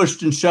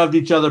pushed and shoved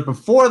each other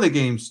before the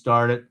game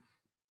started,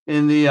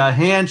 in the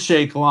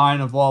handshake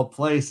line of all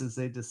places,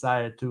 they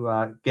decided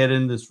to get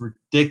in this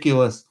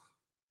ridiculous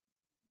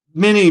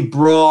mini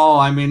brawl.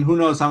 I mean, who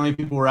knows how many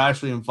people were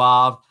actually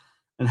involved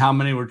and how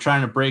many were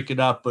trying to break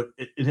it up, but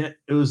it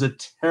was a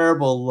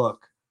terrible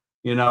look,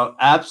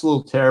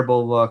 absolute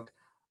terrible look.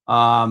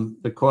 One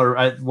of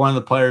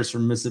the players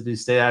from Mississippi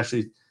State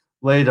actually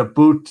laid a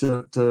boot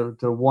to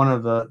one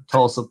of the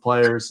Tulsa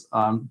players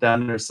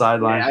down their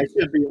sideline. Yeah, I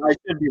should be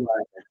laughing.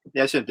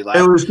 Yeah, I shouldn't be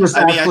laughing. It was just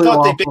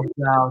awful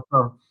now.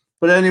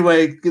 But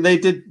anyway, they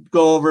did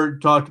go over,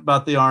 talked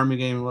about the Army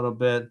game a little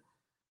bit.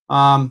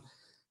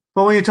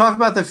 But when you talk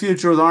about the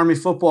future with Army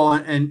football,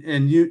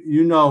 and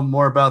you know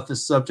more about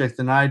this subject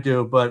than I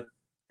do, but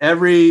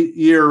every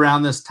year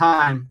around this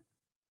time,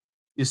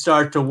 you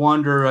start to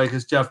wonder, like,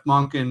 is Jeff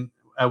Monken,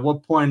 at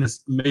what point is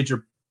the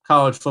major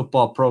college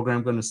football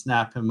program going to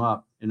snap him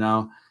up,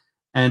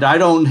 And I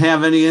don't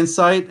have any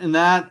insight in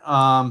that,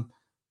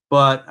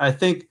 but I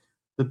think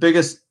the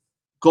biggest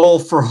goal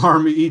for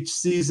Army each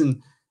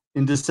season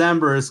in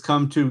December has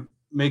come to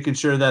making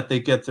sure that they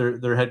get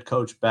their head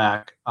coach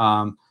back.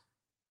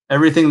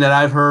 Everything that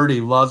I've heard, he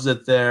loves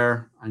it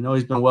there. I know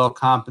he's been well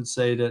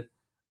compensated,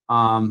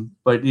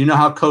 but you know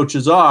how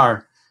coaches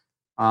are.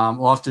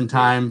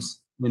 Oftentimes,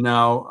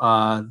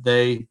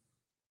 they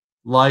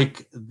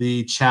like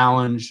the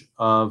challenge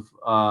of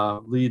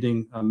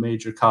leading a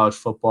major college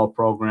football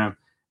program,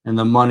 and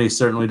the money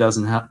certainly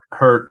doesn't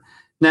hurt.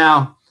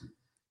 Now,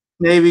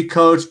 Navy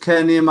coach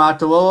Ken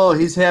Niumatalolo,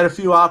 he's had a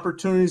few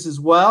opportunities as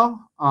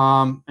well,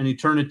 and he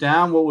turned it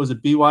down. What was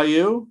it,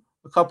 BYU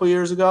a couple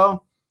years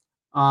ago?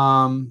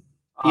 BYU,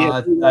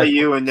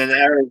 and then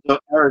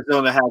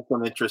Arizona had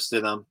some interest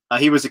in him.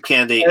 He was a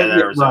candidate at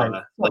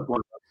Arizona, like one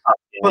of the top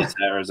candidates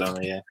at Arizona.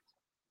 Yeah.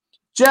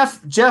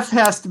 Jeff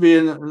has to be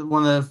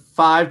one of the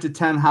 5 to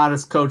 10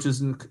 hottest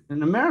coaches in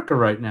America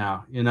right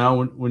now.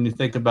 When you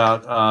think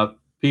about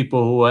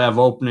people who have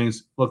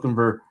openings looking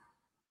for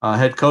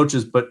head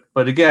coaches, but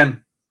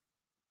again,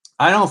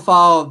 I don't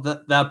follow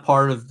that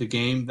part of the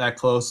game that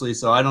closely,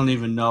 so I don't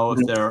even know if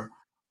there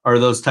are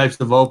those types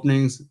of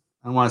openings.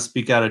 I don't want to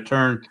speak out of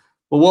turn,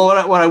 but what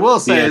I will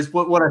say is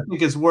what I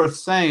think is worth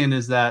saying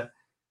is that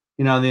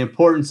the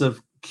importance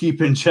of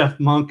keeping Jeff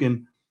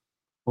Monken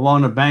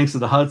along the banks of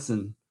the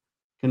Hudson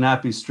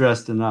cannot be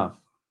stressed enough.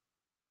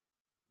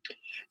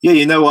 Yeah,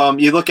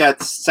 you look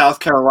at South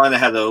Carolina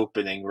had the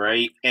opening,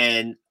 right?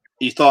 And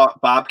you thought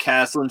Bob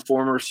Caslin,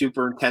 former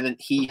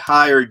superintendent, he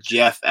hired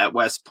Jeff at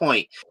West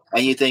Point.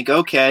 And you think,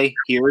 okay,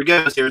 here it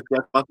goes. Here's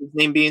Jeff Monken's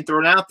name being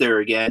thrown out there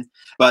again.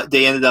 But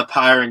they ended up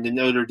hiring the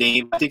Notre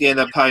Dame. I think they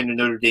ended up hiring the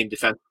Notre Dame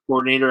defensive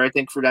coordinator, I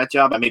think, for that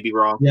job. I may be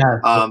wrong. Yeah,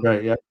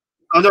 right, yeah.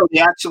 Oh, no, they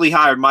actually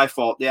hired, my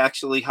fault. They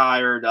actually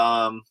hired, he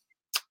was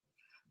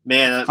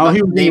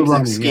name's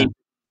running, escaping.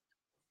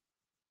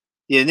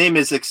 Yeah, name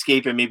is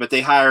escaping me, but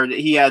he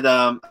had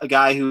a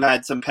guy who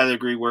had some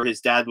pedigree where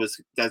his dad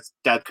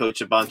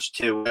coached a bunch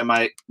too.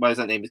 Why is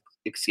that name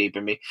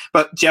escaping me?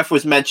 But Jeff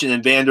was mentioned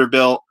in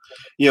Vanderbilt,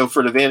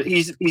 for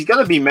he's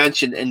going to be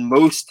mentioned in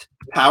most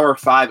Power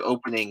 5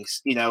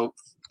 openings,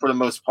 for the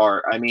most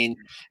part. I mean,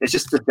 it's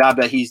just the job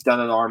that he's done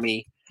at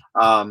Army.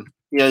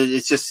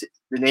 It's just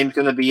the name's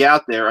going to be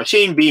out there.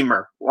 Shane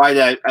Beamer. Why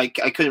did I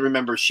couldn't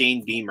remember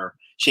Shane Beamer.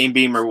 Shane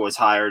Beamer was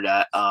hired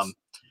at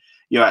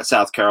at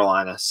South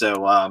Carolina. So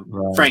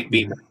right. Frank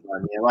Beamer,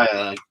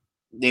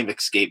 name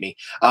escaped me.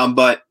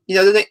 But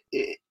you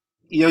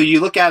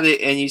look at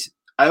it and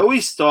I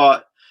always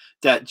thought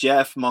that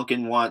Jeff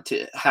Monken wanted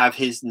to have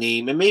his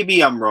name, and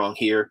maybe I'm wrong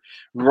here,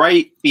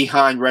 right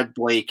behind Red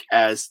Blake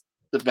as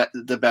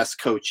the best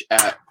coach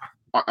at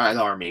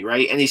Army,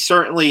 right? And he's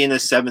certainly in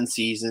his 7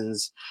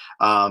 seasons.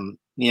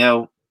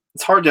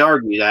 It's hard to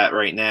argue that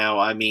right now.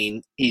 I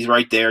mean, he's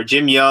right there.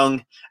 Jim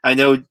Young, I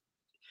know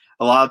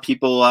a lot of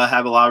people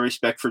have a lot of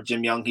respect for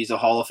Jim Young. He's a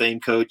Hall of Fame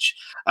coach.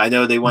 I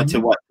know they went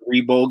to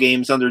 3 bowl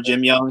games under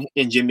Jim Young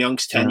in Jim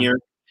Young's tenure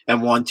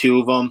and won 2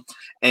 of them.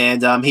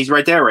 And he's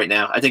right there right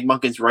now. I think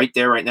Monken's right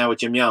there right now with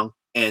Jim Young.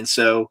 And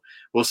so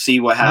we'll see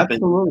what happens.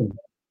 Absolutely.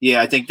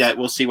 Yeah, I think that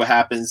we'll see what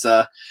happens.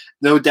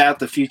 No doubt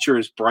the future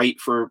is bright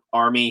for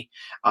Army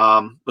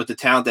with the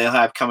talent they'll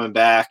have coming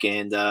back,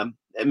 and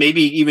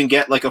maybe even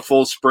get like a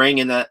full spring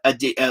and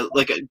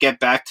get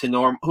back to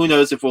normal. Who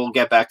knows if we'll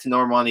get back to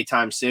normal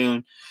anytime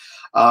soon.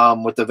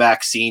 With the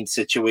vaccine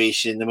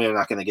situation, we're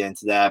not going to get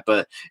into that,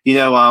 but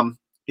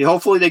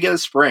hopefully they get a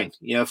spring.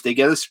 If they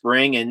get a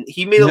spring, and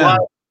he made a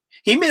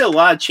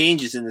lot of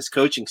changes in this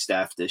coaching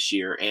staff this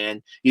year,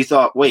 and you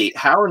thought, wait,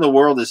 how in the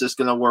world is this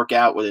going to work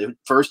out with a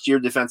first-year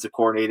defensive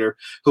coordinator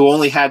who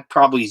only had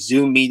probably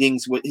Zoom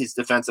meetings with his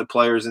defensive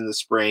players in the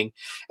spring,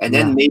 and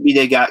then maybe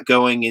they got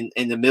going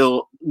in the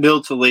middle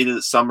to late of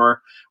the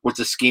summer with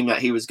the scheme that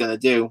he was going to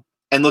do.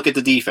 And look at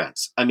the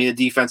defense. I mean,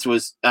 the defense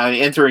was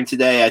entering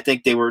today. I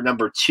think they were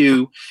number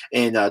 2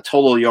 in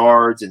total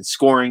yards and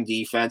scoring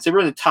defense. They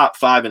were in the top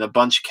 5 in a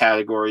bunch of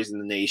categories in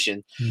the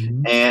nation.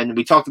 Mm-hmm. And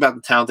we talked about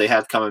the talent they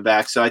had coming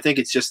back. So I think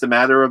it's just a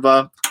matter of,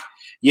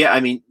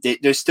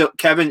 there's still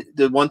Kevin.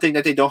 The one thing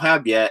that they don't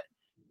have yet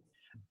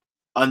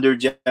under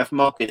Jeff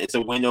Monken is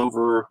a win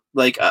over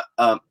like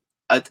a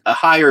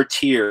higher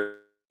tier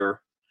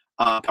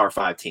Power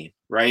 5 team,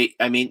 right?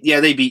 I mean,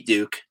 they beat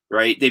Duke,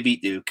 right? They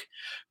beat Duke.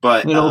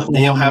 But they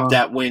don't have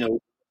that win.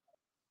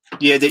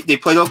 Yeah, they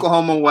played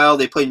Oklahoma well.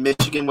 They played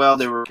Michigan well.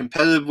 They were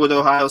competitive with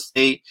Ohio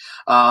State,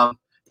 but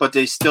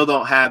they still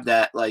don't have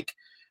that like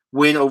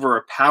win over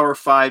a Power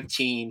 5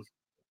 team,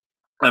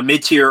 a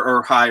mid-tier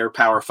or higher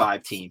Power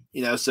 5 team.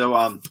 So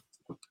I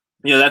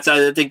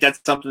think that's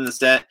something that's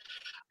that.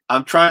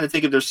 I'm trying to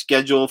think of their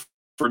schedule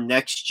for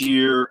next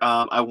year.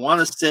 I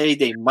want to say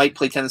they might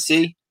play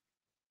Tennessee,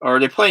 or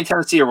they're playing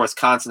Tennessee or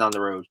Wisconsin on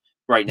the road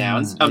right now.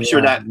 And I'm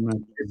sure that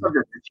it's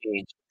subject to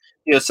change.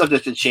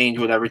 Subject to change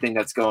with everything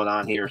that's going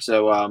on here.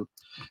 So,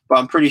 but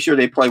I'm pretty sure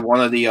they play one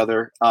or the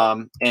other.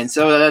 And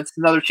so that's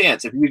another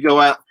chance. If you go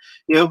out,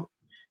 I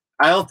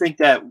don't think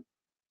that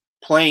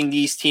playing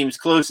these teams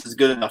close is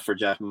good enough for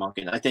Jeff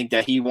Monken. I think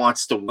that he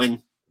wants to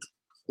win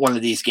one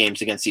of these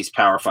games against these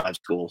Power 5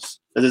 schools.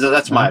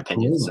 That's my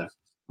opinion. So.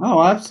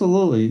 Oh,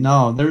 absolutely.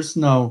 No, there's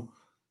no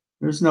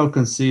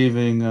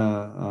conceiving,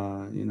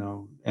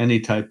 any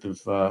type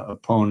of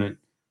opponent.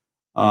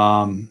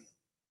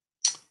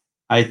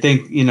 I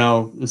think,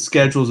 the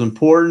schedule is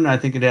important. I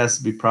think it has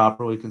to be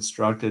properly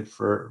constructed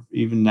for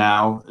even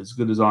now, as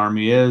good as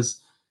Army is.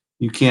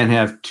 You can't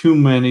have too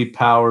many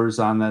powers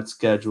on that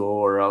schedule,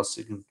 or else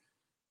you can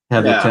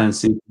have the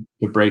tendency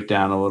to break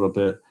down a little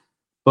bit.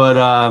 But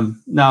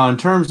now, in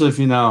terms of,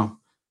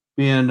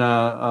 being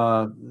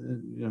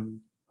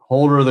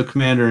holder of the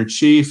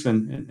commander-in-chief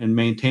and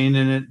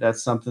maintaining it,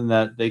 that's something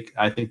that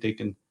I think they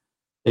can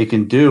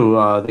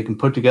do. They can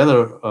put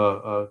together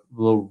a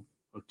little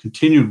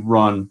continued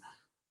run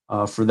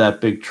for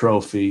that big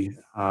trophy,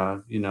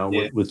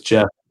 with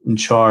Jeff in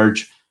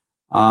charge.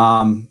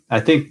 I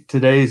think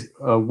today's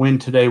win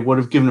today would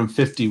have given him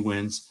 50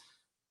 wins,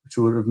 which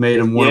would have made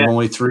him one of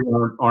only 3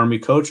 Army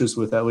coaches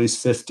with at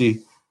least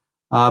 50.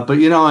 But,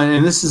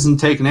 and this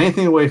isn't taking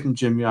anything away from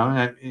Jim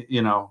Young.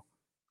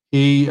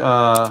 He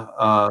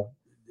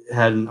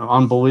had an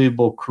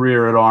unbelievable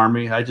career at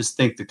Army. I just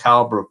think the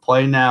caliber of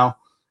play now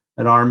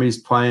that Army's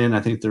playing, I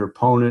think their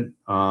opponent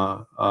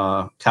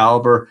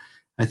caliber,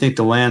 I think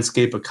the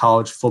landscape of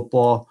college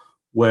football,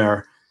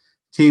 where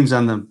teams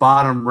on the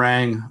bottom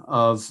rung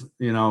of,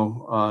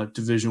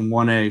 Division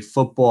 1A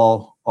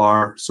football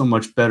are so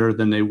much better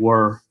than they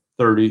were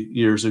 30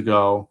 years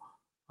ago,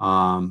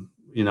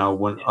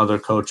 when other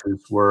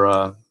coaches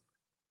were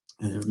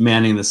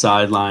manning the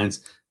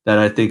sidelines, that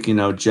I think,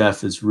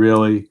 Jeff is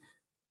really,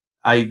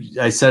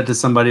 I said to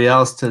somebody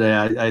else today,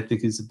 I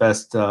think he's the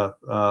best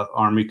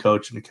Army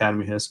coach in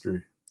Academy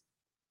history.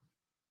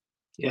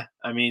 Yeah,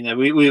 I mean,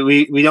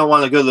 we don't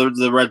want to go to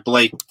the Red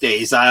Blake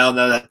days. I don't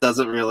know, that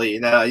doesn't really,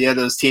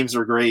 those teams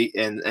were great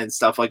and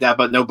stuff like that,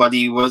 but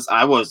nobody was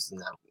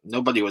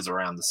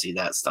around to see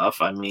that stuff.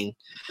 I mean,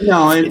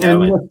 no, and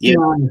let's be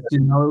honest,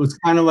 it was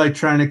kind of like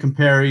trying to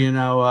compare,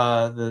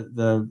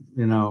 the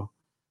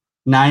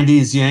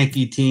 90s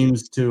Yankee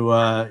teams to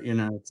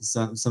to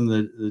some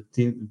of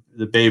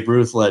the Babe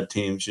Ruth led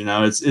teams.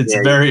 It's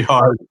a very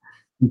hard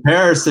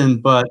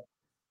comparison, but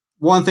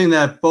one thing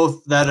that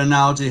both that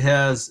analogy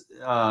has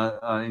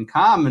in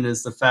common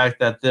is the fact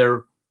that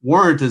there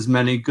weren't as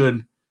many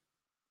good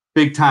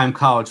big time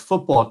college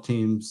football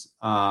teams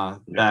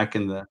back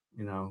in the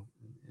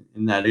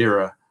in that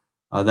era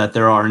that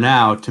there are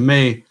now. To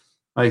me,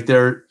 like,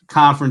 there are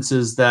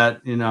conferences that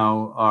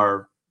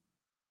are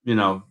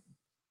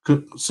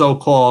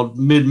so-called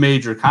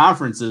mid-major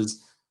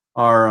conferences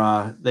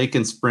are they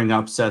can spring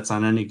upsets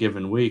on any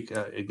given week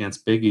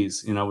against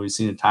biggies. We've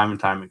seen it time and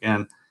time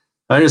again.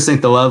 I just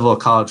think the level of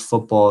college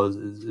football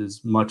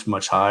is much,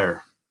 much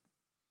higher.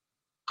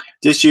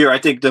 This year, I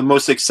think the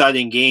most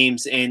exciting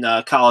games in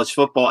college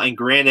football, and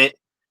granted,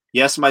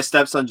 yes, my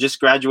stepson just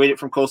graduated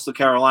from Coastal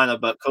Carolina,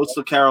 but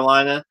Coastal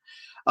Carolina,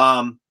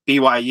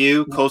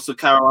 BYU, Coastal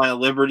Carolina,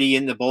 Liberty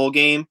in the bowl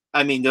game.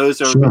 I mean,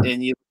 those are, sure.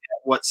 And you look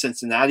at what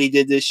Cincinnati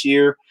did this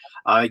year.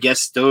 I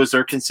guess those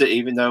are considered,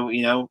 even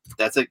though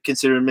that's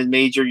considered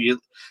mid-major.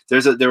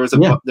 There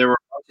were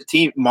a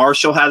team.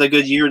 Marshall had a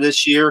good year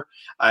this year.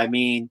 I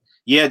mean,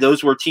 yeah,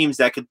 those were teams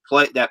that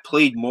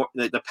played more.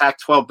 The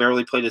Pac-12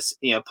 barely played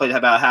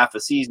about half a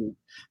season.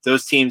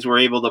 Those teams were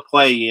able to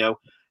play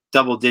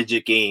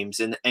double-digit games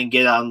and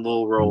get on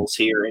little rolls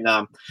here.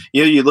 And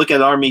you look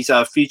at Army's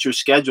feature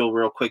schedule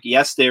real quick.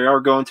 Yes, they are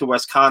going to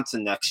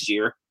Wisconsin next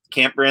year.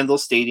 Camp Randall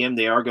Stadium,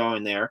 they are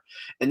going there.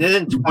 And then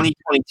in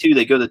 2022,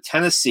 they go to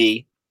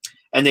Tennessee,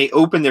 and they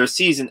open their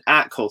season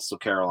at Coastal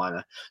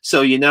Carolina.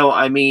 So,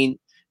 I mean,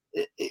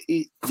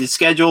 the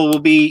schedule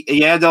will be,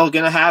 they're going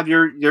to have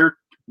your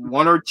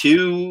one or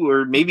two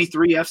or maybe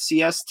three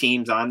FCS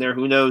teams on there.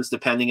 Who knows,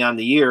 depending on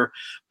the year.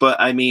 But,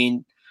 I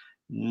mean,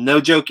 no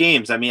joke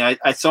games. I mean,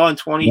 I saw in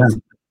 20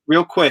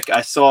 real quick,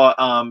 I saw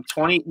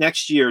 20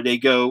 next year, they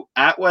go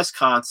at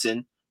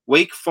Wisconsin,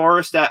 Wake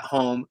Forest at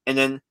home, and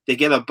then they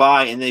get a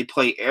bye and they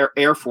play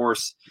Air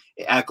Force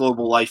at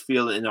Global Life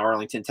Field in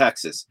Arlington,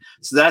 Texas.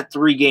 So that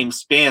 3-game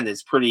span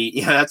is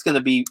pretty. That's going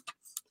to be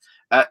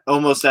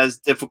almost as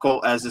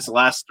difficult as this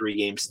last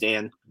 3-game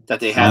stand that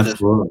they had.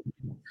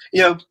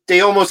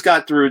 They almost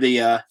got through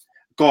the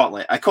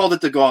gauntlet. I called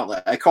it the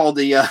gauntlet. I called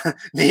the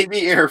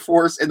Navy, Air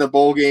Force, and the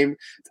bowl game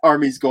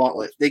Army's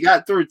gauntlet. They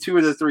got through 2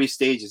 of the 3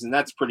 stages, and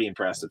that's pretty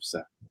impressive.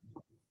 So.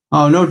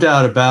 Oh, no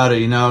doubt about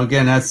it.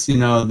 Again, that's,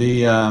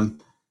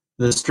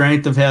 the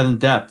strength of having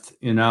depth,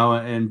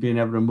 and being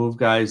able to move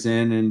guys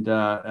in and,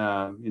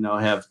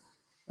 have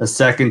a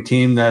second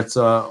team that's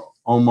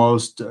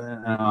almost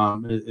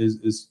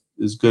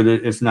is good,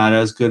 if not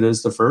as good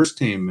as the first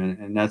team.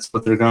 And that's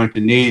what they're going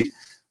to need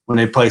when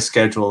they play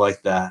schedule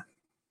like that.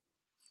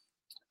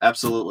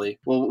 Absolutely.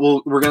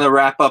 Well, we're going to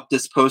wrap up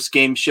this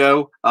post-game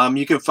show.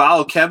 You can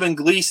follow Kevin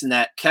Gleason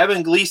at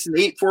Kevin Gleason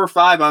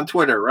 845 on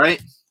Twitter, right?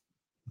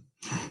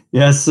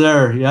 Yes,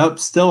 sir. Yep,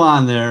 still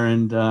on there,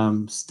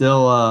 and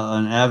still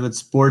an avid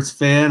sports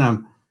fan.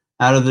 I'm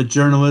out of the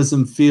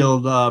journalism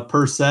field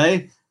per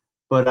se,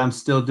 but I'm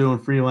still doing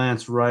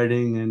freelance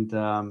writing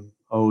and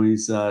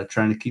always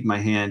trying to keep my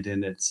hand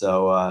in it.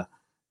 So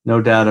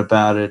no doubt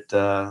about it.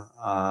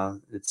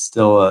 It's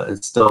still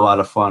a lot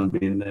of fun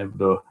being able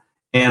to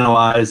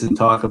analyze and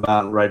talk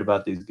about and write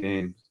about these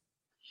games.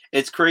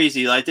 It's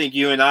crazy. I think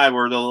you and I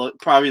were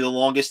probably the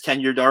longest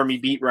tenured Army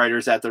beat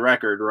writers at the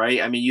record,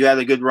 right? I mean, you had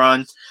a good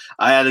run.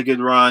 I had a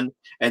good run.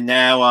 And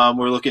now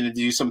we're looking to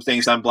do some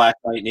things on Black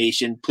Knight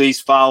Nation.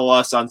 Please follow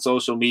us on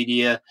social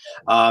media.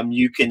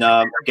 You can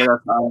get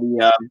us on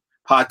the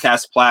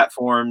podcast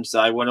platforms.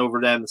 I went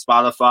over them,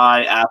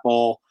 Spotify,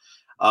 Apple.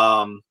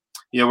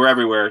 We're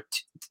everywhere.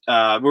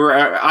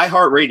 We're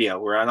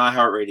iHeartRadio. We're on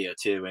iHeartRadio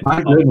too. And,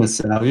 my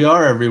goodness, we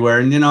are everywhere.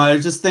 And, I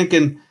was just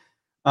thinking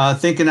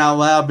out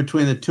loud,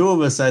 between the two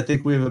of us, I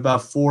think we have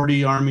about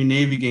 40 Army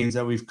Navy games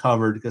that we've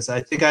covered, because I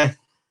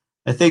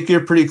think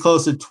you're pretty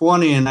close to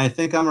 20, and I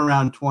think I'm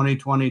around 20,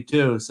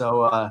 22.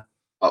 So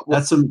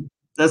that's some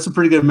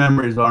pretty good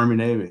memories of Army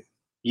Navy.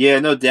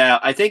 Yeah, no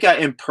doubt. I think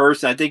in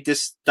person, I think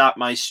this stopped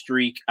my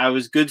streak. I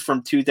was good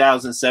from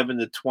 2007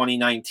 to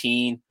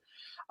 2019.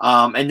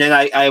 And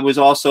then I was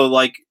also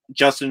like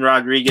Justin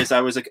Rodriguez.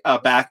 I was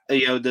back, the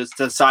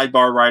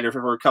sidebar writer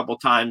for a couple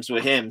times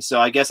with him.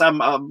 So I guess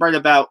I'm right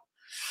about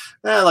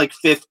like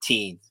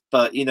 15,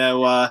 but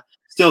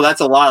still,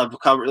 that's a lot of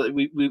cover.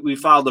 We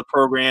followed the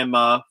program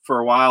for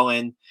a while,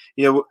 and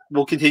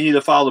we'll continue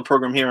to follow the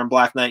program here on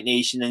Black Knight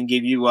Nation and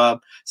give you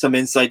some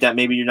insight that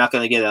maybe you're not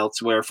going to get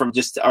elsewhere from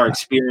just our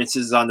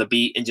experiences on the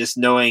beat and just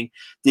knowing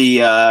the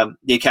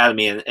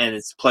academy and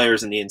its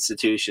players and the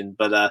institution.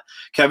 But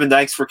Kevin,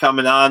 thanks for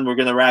coming on. We're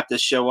going to wrap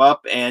this show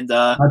up, and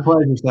my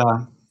pleasure,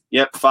 Sal.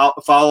 Yep,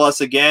 follow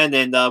us again,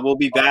 and we'll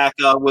be back.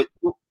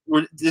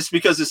 We're just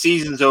because the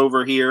season's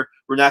over here,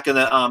 we're not going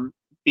to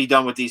be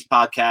done with these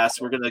podcasts.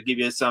 We're going to give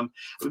you some.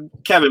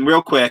 Kevin,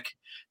 real quick,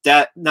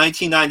 that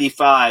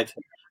 1995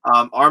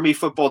 Army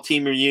football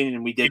team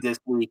reunion we did this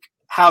week.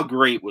 How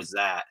great was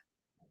that?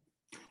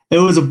 It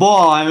was a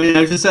ball. I mean,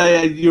 I was just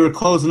saying you were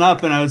closing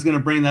up, and I was going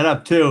to bring that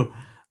up too.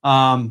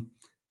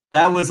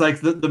 That was like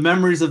the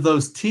memories of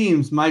those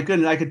teams. My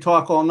goodness, I could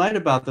talk all night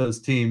about those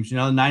teams.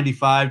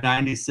 95,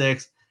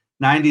 96,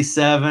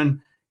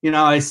 97.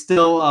 I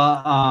still,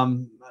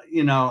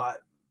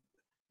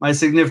 my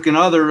significant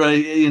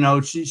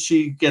other,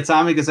 she gets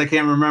on me because I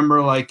can't remember,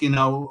 an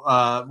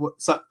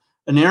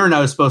errand I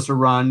was supposed to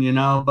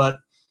run, but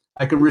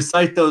I could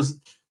recite those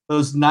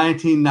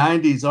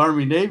 1990s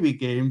Army-Navy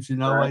games,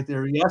 right. Like they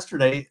were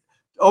yesterday,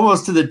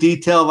 almost to the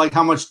detail, like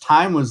how much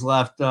time was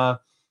left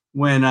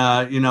when,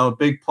 a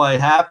big play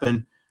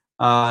happened.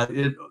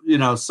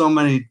 So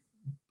many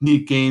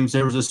neat games.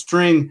 There was a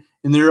string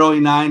in the early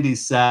 90s,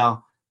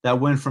 Sal, that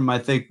went from, I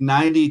think,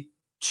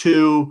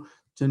 92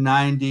 to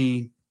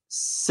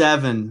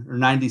 97 or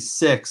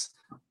 96,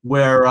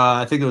 where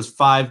I think it was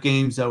 5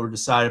 games that were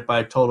decided by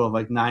a total of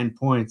like 9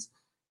 points,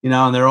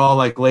 and they're all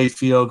like late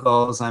field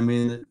goals. I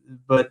mean,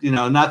 but,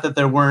 not that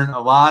there weren't a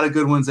lot of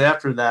good ones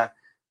after that,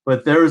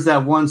 but there was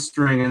that one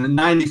string. And the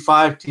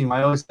 95 team,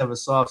 I always have a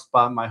soft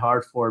spot in my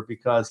heart for it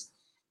because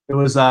it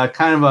was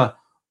kind of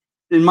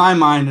in my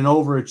mind, an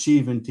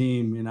overachieving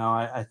team.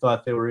 I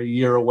thought they were a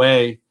year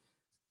away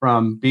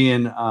from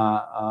being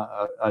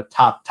a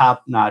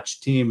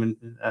top-notch team, and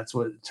that's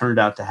what turned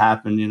out to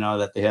happen,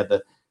 that they had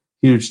the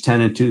huge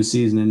 10-2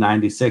 season in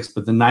 96.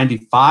 But the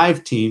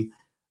 95 team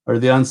are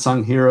the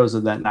unsung heroes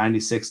of that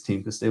 96 team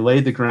because they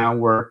laid the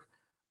groundwork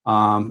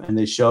and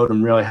they showed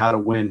them really how to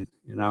win,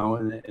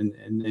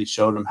 and they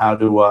showed them how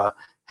to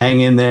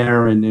hang in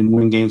there and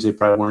win games they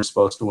probably weren't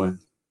supposed to win.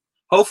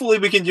 Hopefully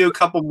we can do a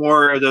couple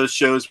more of those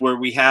shows where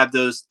we have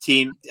those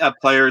team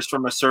players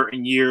from a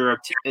certain year of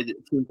team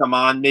come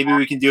on. Maybe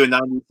we can do a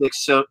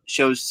 96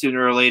 shows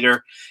sooner or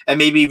later, and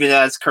maybe even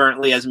as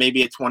currently as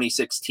maybe a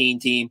 2016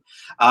 team.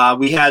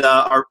 We had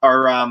our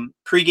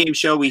pregame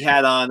show. We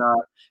had on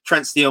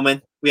Trent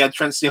Steelman. We had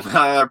Trent Steelman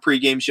on our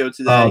pregame show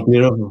today. Oh,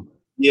 beautiful.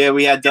 Yeah,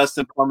 we had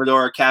Dustin Commodore,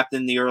 our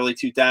captain in the early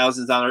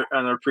 2000s, on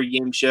our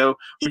pregame show.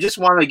 We just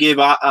want to give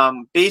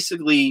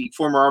basically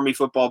former Army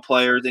football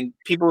players and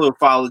people who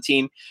follow the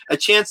team a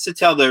chance to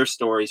tell their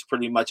stories,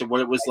 pretty much, of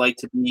what it was like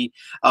to be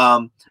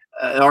an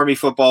Army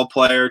football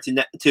player,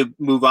 to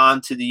move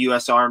on to the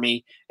U.S.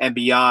 Army and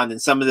beyond.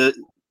 And some of the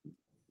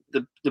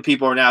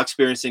people are now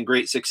experiencing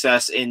great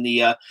success in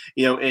the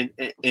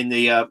in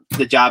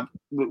the job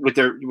with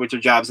their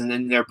jobs and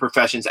in their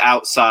professions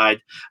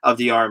outside of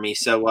the Army.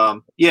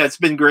 So it's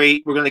been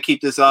great. We're going to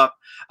keep this up.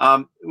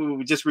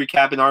 Just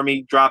recapping,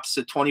 Army drops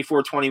a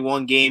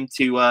 24-21 game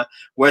to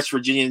West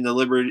Virginia in the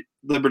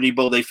Liberty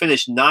Bowl. They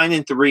finished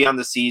 9-3 on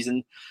the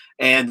season,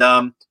 and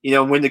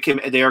win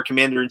they are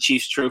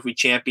Commander-in-Chief's Trophy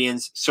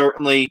champions.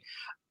 Certainly,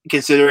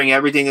 considering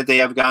everything that they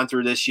have gone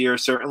through this year,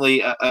 certainly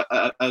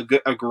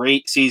a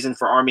great season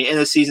for Army, and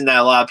a season that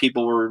a lot of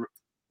people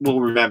will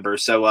remember.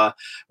 So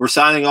we're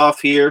signing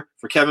off here.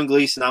 For Kevin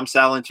Gleason, I'm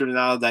Sal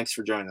Interdonato. Thanks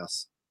for joining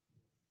us.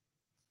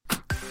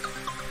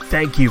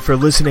 Thank you for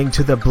listening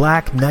to the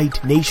Black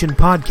Knight Nation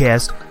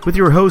podcast with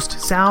your host,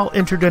 Sal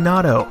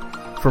Interdonato.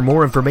 For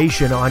more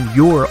information on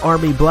your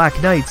Army Black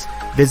Knights,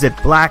 visit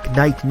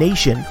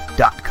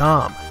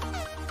blackknightnation.com.